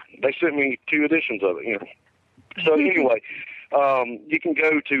 Germany. They sent me 2 editions of it, you know. So anyway, you can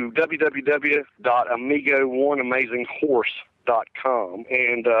go to www.amigo1amazinghorse amigohorse.com,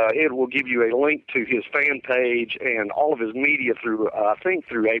 and it will give you a link to his fan page and all of his media through, I think,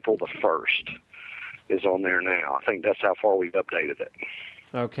 through April the 1st is on there now. I think that's how far we've updated it.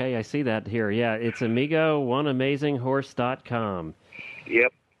 Okay, I see that here. Yeah, it's amigo1amazinghorse.com.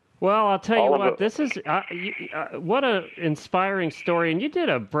 Yep. Well, I'll tell you All of what, it. this is what an inspiring story, and you did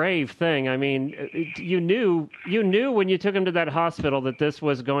a brave thing. I mean, you knew when you took him to that hospital that this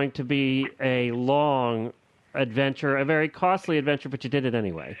was going to be a long adventure, a very costly adventure, but you did it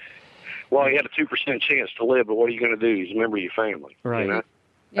anyway. Well, he had a 2% chance to live, but what are you going to do? He's a member of your family. Right. You know?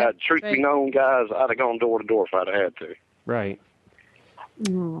 Yep, Truth right. be known, guys, I'd have gone door to door if I'd have had to. Right.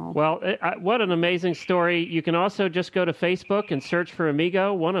 Aw. Well, what an amazing story. You can also just go to Facebook and search for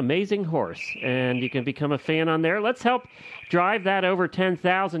Amigo, One Amazing Horse, and you can become a fan on there. Let's help drive that over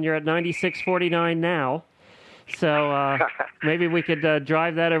 10,000. You're at 9,649 now. So maybe we could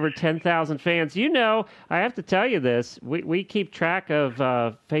drive that over 10,000 fans. You know, I have to tell you this. We keep track of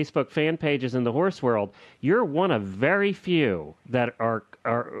Facebook fan pages in the horse world. You're one of very few that are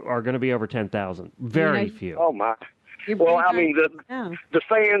going to be over 10,000. Very few. Oh, my. You're Well, I pretty mean, darn- the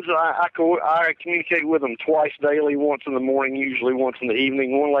fans, I communicate with them twice daily, once in the morning, usually once in the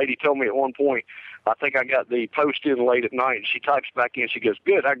evening. One lady told me at one point, I think I got the post in late at night, and she types back in, she goes,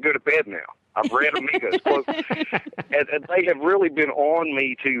 good, I can go to bed now. I've read Amigo's quote. And they have really been on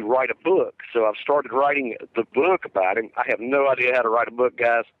me to write a book, so I've started writing the book about him. I have no idea how to write a book,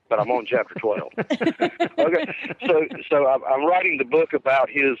 guys, but I'm on chapter 12. Okay, so I'm writing the book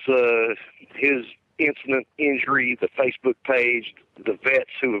about his incident, injury, the Facebook page, the vets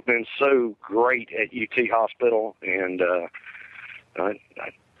who have been so great at UT Hospital, and I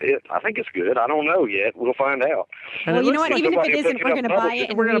think it's good. I don't know yet. We'll find out. And Well, it you know looks what? like Even if somebody it isn't, picked we're it going up to buy published it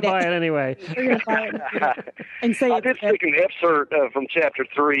and we're going read to buy it. it anyway. We're going to buy it and say I it's did good. stick an excerpt from chapter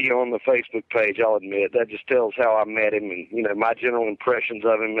 3 on the Facebook page, I'll admit. That just tells how I met him and, you know, my general impressions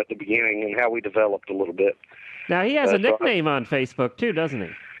of him at the beginning and how we developed a little bit. Now, he has a That's right. nickname on Facebook, too, doesn't he?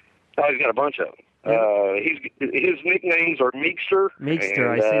 Oh, he's got a bunch of them. His nicknames are Meekster. Meekster,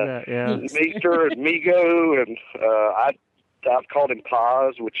 I and, see that, yeah. Meekster and Migo, and I've called him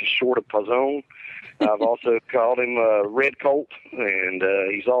Paz, which is short of Pazone. I've also called him Red Colt, and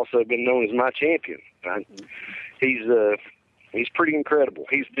he's also been known as my champion. He's pretty incredible.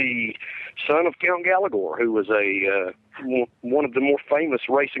 He's the son of Count Gallagher, who was one of the more famous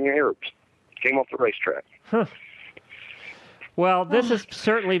racing Arabs. Came off the racetrack. Huh. Well, this has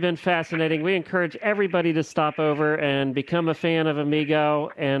certainly been fascinating. We encourage everybody to stop over and become a fan of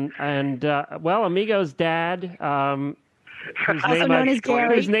Amigo. And well, Amigo's dad, whose Also known as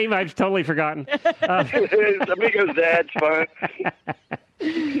Gary. whose name I've totally forgotten. Amigo's dad's fun.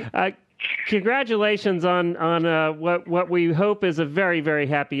 Congratulations on what we hope is a very, very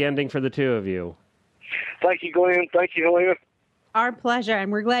happy ending for the two of you. Thank you, Glenn. Thank you, Helena. Our pleasure,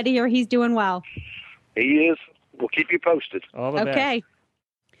 and we're glad to hear he's doing well. He is. We'll keep you posted. All the Okay.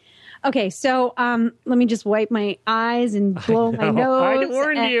 Okay, so let me just wipe my eyes and blow my best. nose. I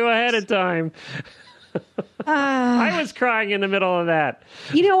warned you ahead of time. I was crying in the middle of that.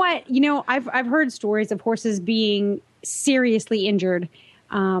 You know what? You know, I've heard stories of horses being seriously injured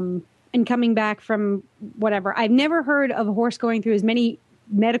and coming back from whatever. I've never heard of a horse going through as many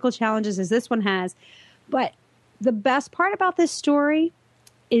medical challenges as this one has. But the best part about this story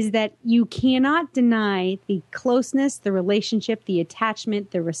is that you cannot deny the closeness, the relationship, the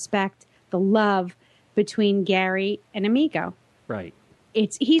attachment, the respect, the love between Gary and Amigo. Right.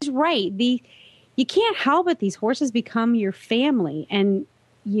 He's right. You can't help it. These horses become your family. And,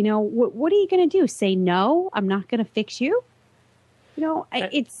 you know, what are you going to do? Say, no, I'm not going to fix you? You know,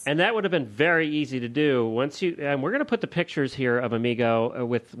 and that would have been very easy to do once you. And we're going to put the pictures here of Amigo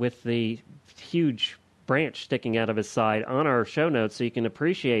with the huge branch sticking out of his side on our show notes, so you can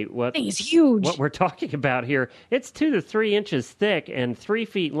appreciate what thing is huge. What we're talking about here. It's 2 to 3 inches thick and 3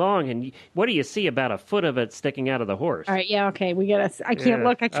 feet long. And what do you see? About a foot of it sticking out of the horse. All right, yeah, okay, we gotta. I can't Yeah.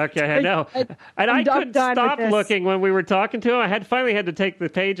 look. I can't, Okay, I know. And I couldn't done with stop this. looking when we were talking to him. I finally had to take the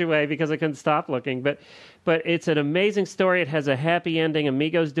page away because I couldn't stop looking. But it's an amazing story. It has a happy ending.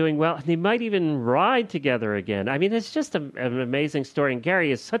 Amigo's doing well. And they might even ride together again. I mean, it's just an amazing story. And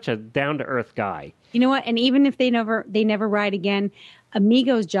Gary is such a down-to-earth guy. You know what? And even if they never ride again,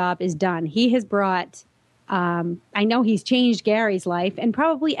 Amigo's job is done. He has brought. I know he's changed Gary's life, and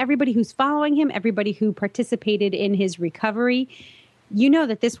probably everybody who's following him, everybody who participated in his recovery. You know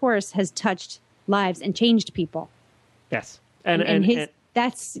that this horse has touched lives and changed people. Yes, and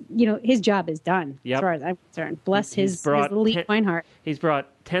that's, you know, his job is done. Yep. As far as I'm concerned. Bless his brought elite Weinhardt. He's brought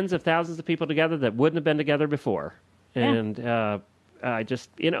tens of thousands of people together that wouldn't have been together before. And I just,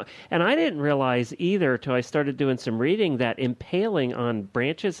 and I didn't realize either till I started doing some reading that impaling on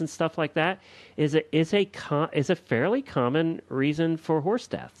branches and stuff like that is a fairly common reason for horse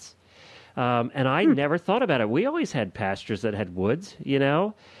deaths. And I never thought about it. We always had pastures that had woods,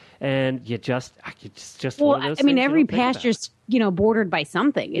 and it's just Well, one of those I mean, things you every don't think about. pasture's, bordered by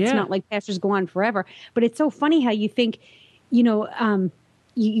something. It's Yeah. not like pastures go on forever. But it's so funny how you think,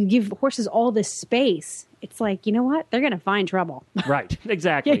 you give horses all this space. It's like, you know what? They're going to find trouble. Right,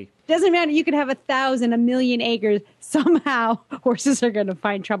 exactly. Doesn't matter. You could have 1,000, 1,000,000 acres. Somehow horses are going to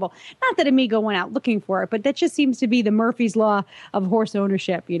find trouble. Not that Amigo went out looking for it, but that just seems to be the Murphy's Law of horse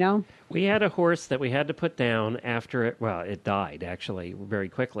ownership, We had a horse that we had to put down after it died, actually, very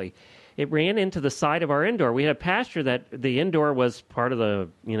quickly. It ran into the side of our indoor. We had a pasture that the indoor was part of the,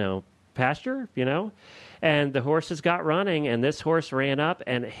 pasture, and the horses got running, and this horse ran up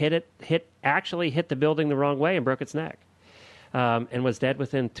and actually hit the building the wrong way and broke its neck, and was dead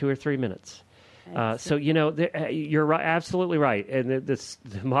within 2 or 3 minutes. So, you're right, absolutely right. And the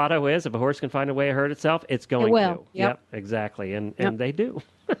motto is, if a horse can find a way to hurt itself, it's going It will. to. Yep. Exactly. And they do.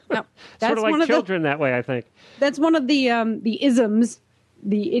 Yep. Sort of like children that way, I think. That's one of the isms,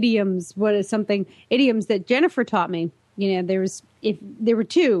 the idioms. Idioms that Jennifer taught me. There were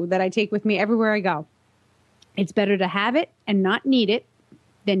two that I take with me everywhere I go. It's better to have it and not need it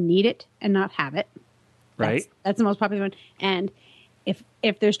than need it and not have it. Right. That's the most popular one. And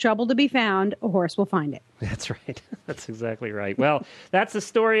if there's trouble to be found, a horse will find it. That's right. That's exactly right. Well, that's the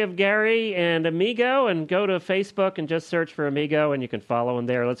story of Gary and Amigo. And go to Facebook and just search for Amigo, and you can follow him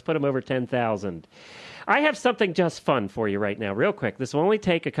there. Let's put him over 10,000. I have something just fun for you right now, real quick. This will only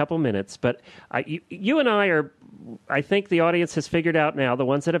take a couple minutes, but you and I think the audience has figured out now, the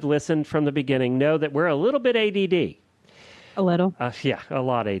ones that have listened from the beginning know that we're a little bit ADD. A little. Yeah, a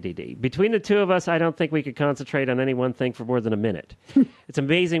lot ADD. Between the two of us, I don't think we could concentrate on any one thing for more than a minute. It's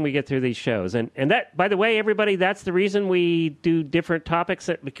amazing we get through these shows. And that, by the way, everybody, that's the reason we do different topics.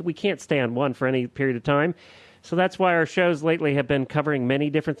 We can't stay on one for any period of time. So that's why our shows lately have been covering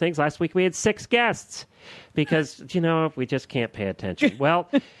many different things. Last week we had 6 guests because, we just can't pay attention. Well,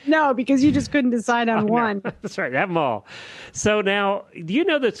 no, because you just couldn't decide on one. No. That's right. Have them all. So now, do you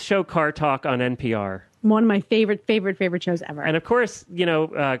know the show Car Talk on NPR? One of my favorite shows ever. And of course,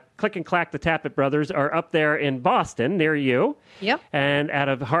 Click and Clack, the Tappet brothers, are up there in Boston, near you. Yep. And out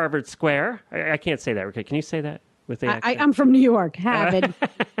of Harvard Square. I can't say that. Okay, can you say that with the accent? I'm from New York. Harvard.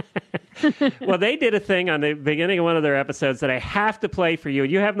 Well, they did a thing on the beginning of one of their episodes that I have to play for you.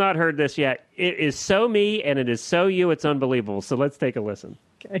 You have not heard this yet. It is so me and it is so you. It's unbelievable. So let's take a listen.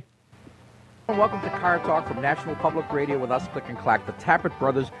 Okay. Welcome to Car Talk from National Public Radio with us, Click and Clack, the Tappet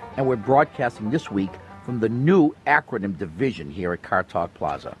brothers, and we're broadcasting this week from the new acronym division here at Car Talk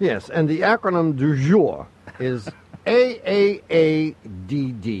Plaza. Yes, and the acronym du jour is AAADD,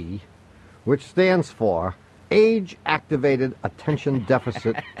 which stands for Age-Activated Attention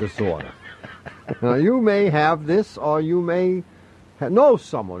Deficit Disorder. Now, you may have this, or you may know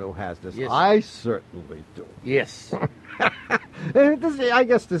someone who has this. Yes. I certainly do. Yes. And I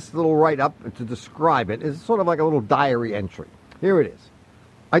guess this little write-up, to describe it, is sort of like a little diary entry. Here it is.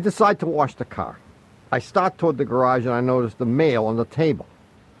 I decide to wash the car. I start toward the garage, and I notice the mail on the table.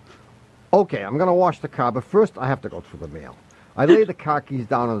 Okay, I'm going to wash the car, but first I have to go through the mail. I lay the car keys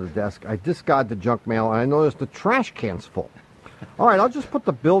down on the desk. I discard the junk mail, and I notice the trash can's full. All right, I'll just put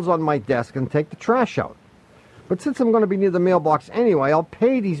the bills on my desk and take the trash out. But since I'm going to be near the mailbox anyway, I'll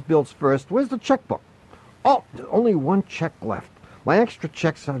pay these bills first. Where's the checkbook? Oh, there's only one check left. My extra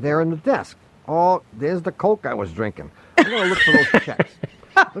checks are there in the desk. Oh, there's the Coke I was drinking. I'm going to look for those checks.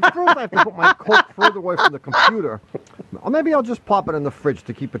 But first I have to put my Coke further away from the computer. Or maybe I'll just pop it in the fridge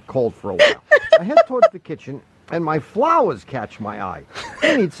to keep it cold for a while. I head towards the kitchen, and my flowers catch my eye.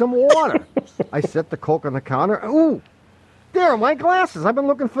 I need some water. I set the Coke on the counter. Ooh, there are my glasses. I've been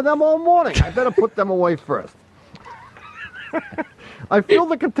looking for them all morning. I better put them away first. I fill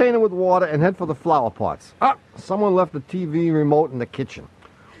the container with water and head for the flower pots. Someone left the TV remote in the kitchen.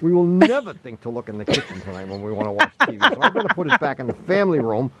 We will never think to look in the kitchen tonight when we want to watch TV, so I better put it back in the family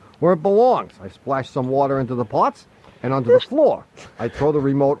room where it belongs. I splash some water into the pots and onto the floor. I throw the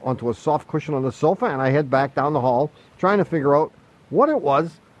remote onto a soft cushion on the sofa, and I head back down the hall trying to figure out what it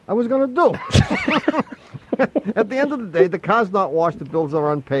was I was going to do. At the end of the day, the car's not washed, the bills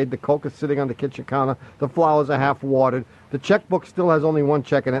are unpaid, the Coke is sitting on the kitchen counter, the flowers are half watered, the checkbook still has only one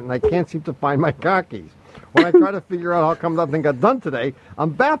check in it, and I can't seem to find my car keys. When I try to figure out how come nothing got done today, I'm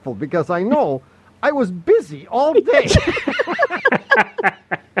baffled because I know I was busy all day.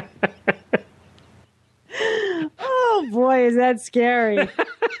 Oh, boy, is that scary.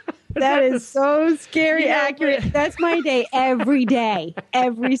 That is so scary Yeah, accurate. but- That's my day every day,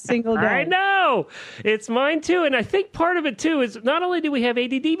 every single day. I know. It's mine too. And I think part of it too is not only do we have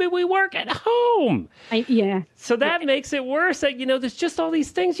ADD, but we work at home. Yeah. So that makes it worse. That, there's just all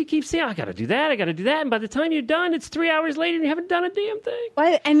these things you keep saying, I got to do that, I got to do that. And by the time you're done, it's 3 hours later and you haven't done a damn thing.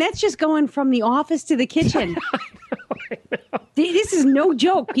 And that's just going from the office to the kitchen. I know. This is no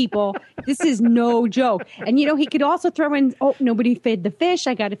joke, people. This is no joke. And, he could also throw in, nobody fed the fish.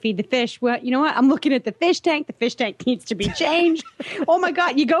 I got to feed the fish. Well, you know what? I'm looking at the fish tank. The fish tank needs to be changed. Oh, my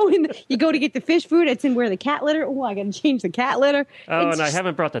God. You go to get the fish food. It's in where the cat litter. Oh, I got to change the cat litter. Oh, and I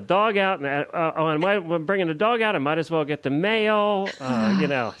haven't brought the dog out. And I'm bringing the dog out. I might as well get the mail.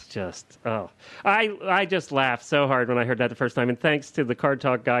 It's just, I just laughed so hard when I heard that the first time. And thanks to the Card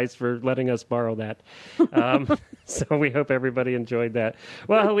Talk guys for letting us borrow that. So we hope everybody enjoyed that.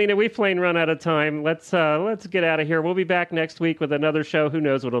 Well, Helena, we've plain run out of time. Let's get out of here. We'll be back next week with another show. Who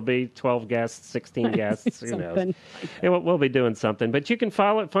knows what it'll be? 12 guests, 16 guests. Who knows? We'll be doing something. But you can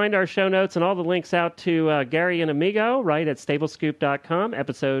find our show notes and all the links out to Gary and Amigo right at stablescoop.com,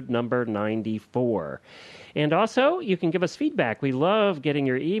 episode number 94. And also, you can give us feedback. We love getting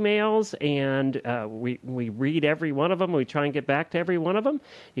your emails, and we read every one of them. We try and get back to every one of them.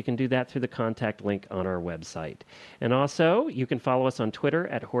 You can do that through the contact link on our website. And also, you can follow us on Twitter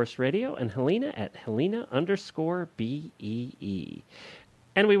at Horse Radio and Helena at Helena_BEE.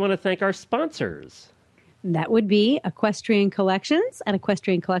 And we want to thank our sponsors. That would be Equestrian Collections at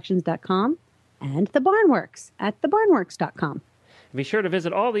equestriancollections.com and The Barnworks at thebarnworks.com. Be sure to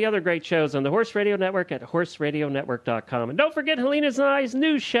visit all the other great shows on the Horse Radio Network at horseradionetwork.com. And don't forget Helena's and I's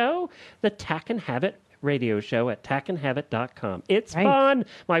new show, the Tack and Habit Radio Show at tackandhabit.com. It's fun.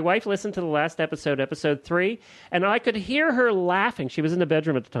 My wife listened to the last episode 3, and I could hear her laughing. She was in the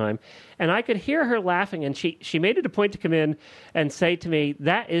bedroom at the time, and I could hear her laughing, and she made it a point to come in and say to me,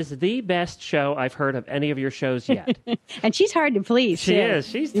 that is the best show I've heard of any of your shows yet. And she's hard to please. She is.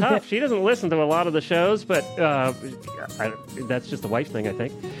 She's tough. She doesn't listen to a lot of the shows, but that's just a wife thing, I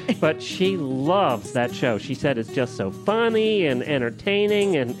think. But she loves that show. She said it's just so funny and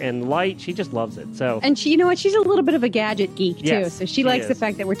entertaining and light. She just loves it. So. And she, she's a little bit of a gadget geek, too. Yes, So she likes the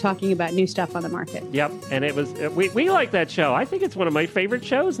fact that we're talking about new stuff on the market. Yep. And it was, we like that show. I think it's one of my favorite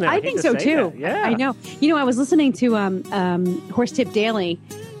shows now. I think so, too. That. Yeah. I know. I was listening to Horse Tip Daily.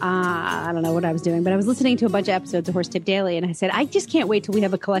 I don't know what I was doing, but I was listening to a bunch of episodes of Horse Tip Daily, and I said, I just can't wait till we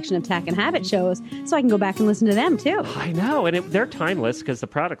have a collection of Tack and Habit shows so I can go back and listen to them, too. I know, and they're timeless because the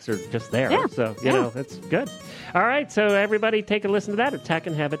products are just there. Yeah. So, it's good. All right, so everybody take a listen to that at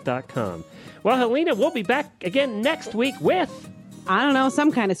tackandhabit.com. Well, Helena, we'll be back again next week with... I don't know,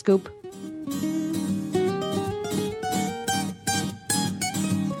 some kind of scoop.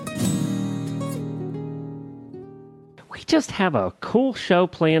 We just have a cool show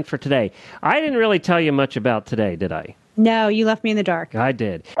planned for today. I didn't really tell you much about today, did I? No, you left me in the dark. I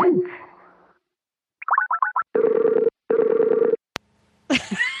did.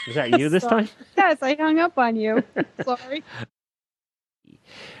 Is that you this time? Yes, I hung up on you. Sorry.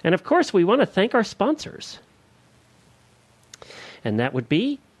 And of course, we want to thank our sponsors. And that would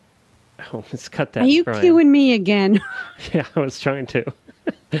be... Oh, let's cut that. Are you Brian. cueing me again? Yeah, I was trying to.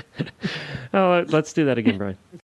 Let's do that again, Brian.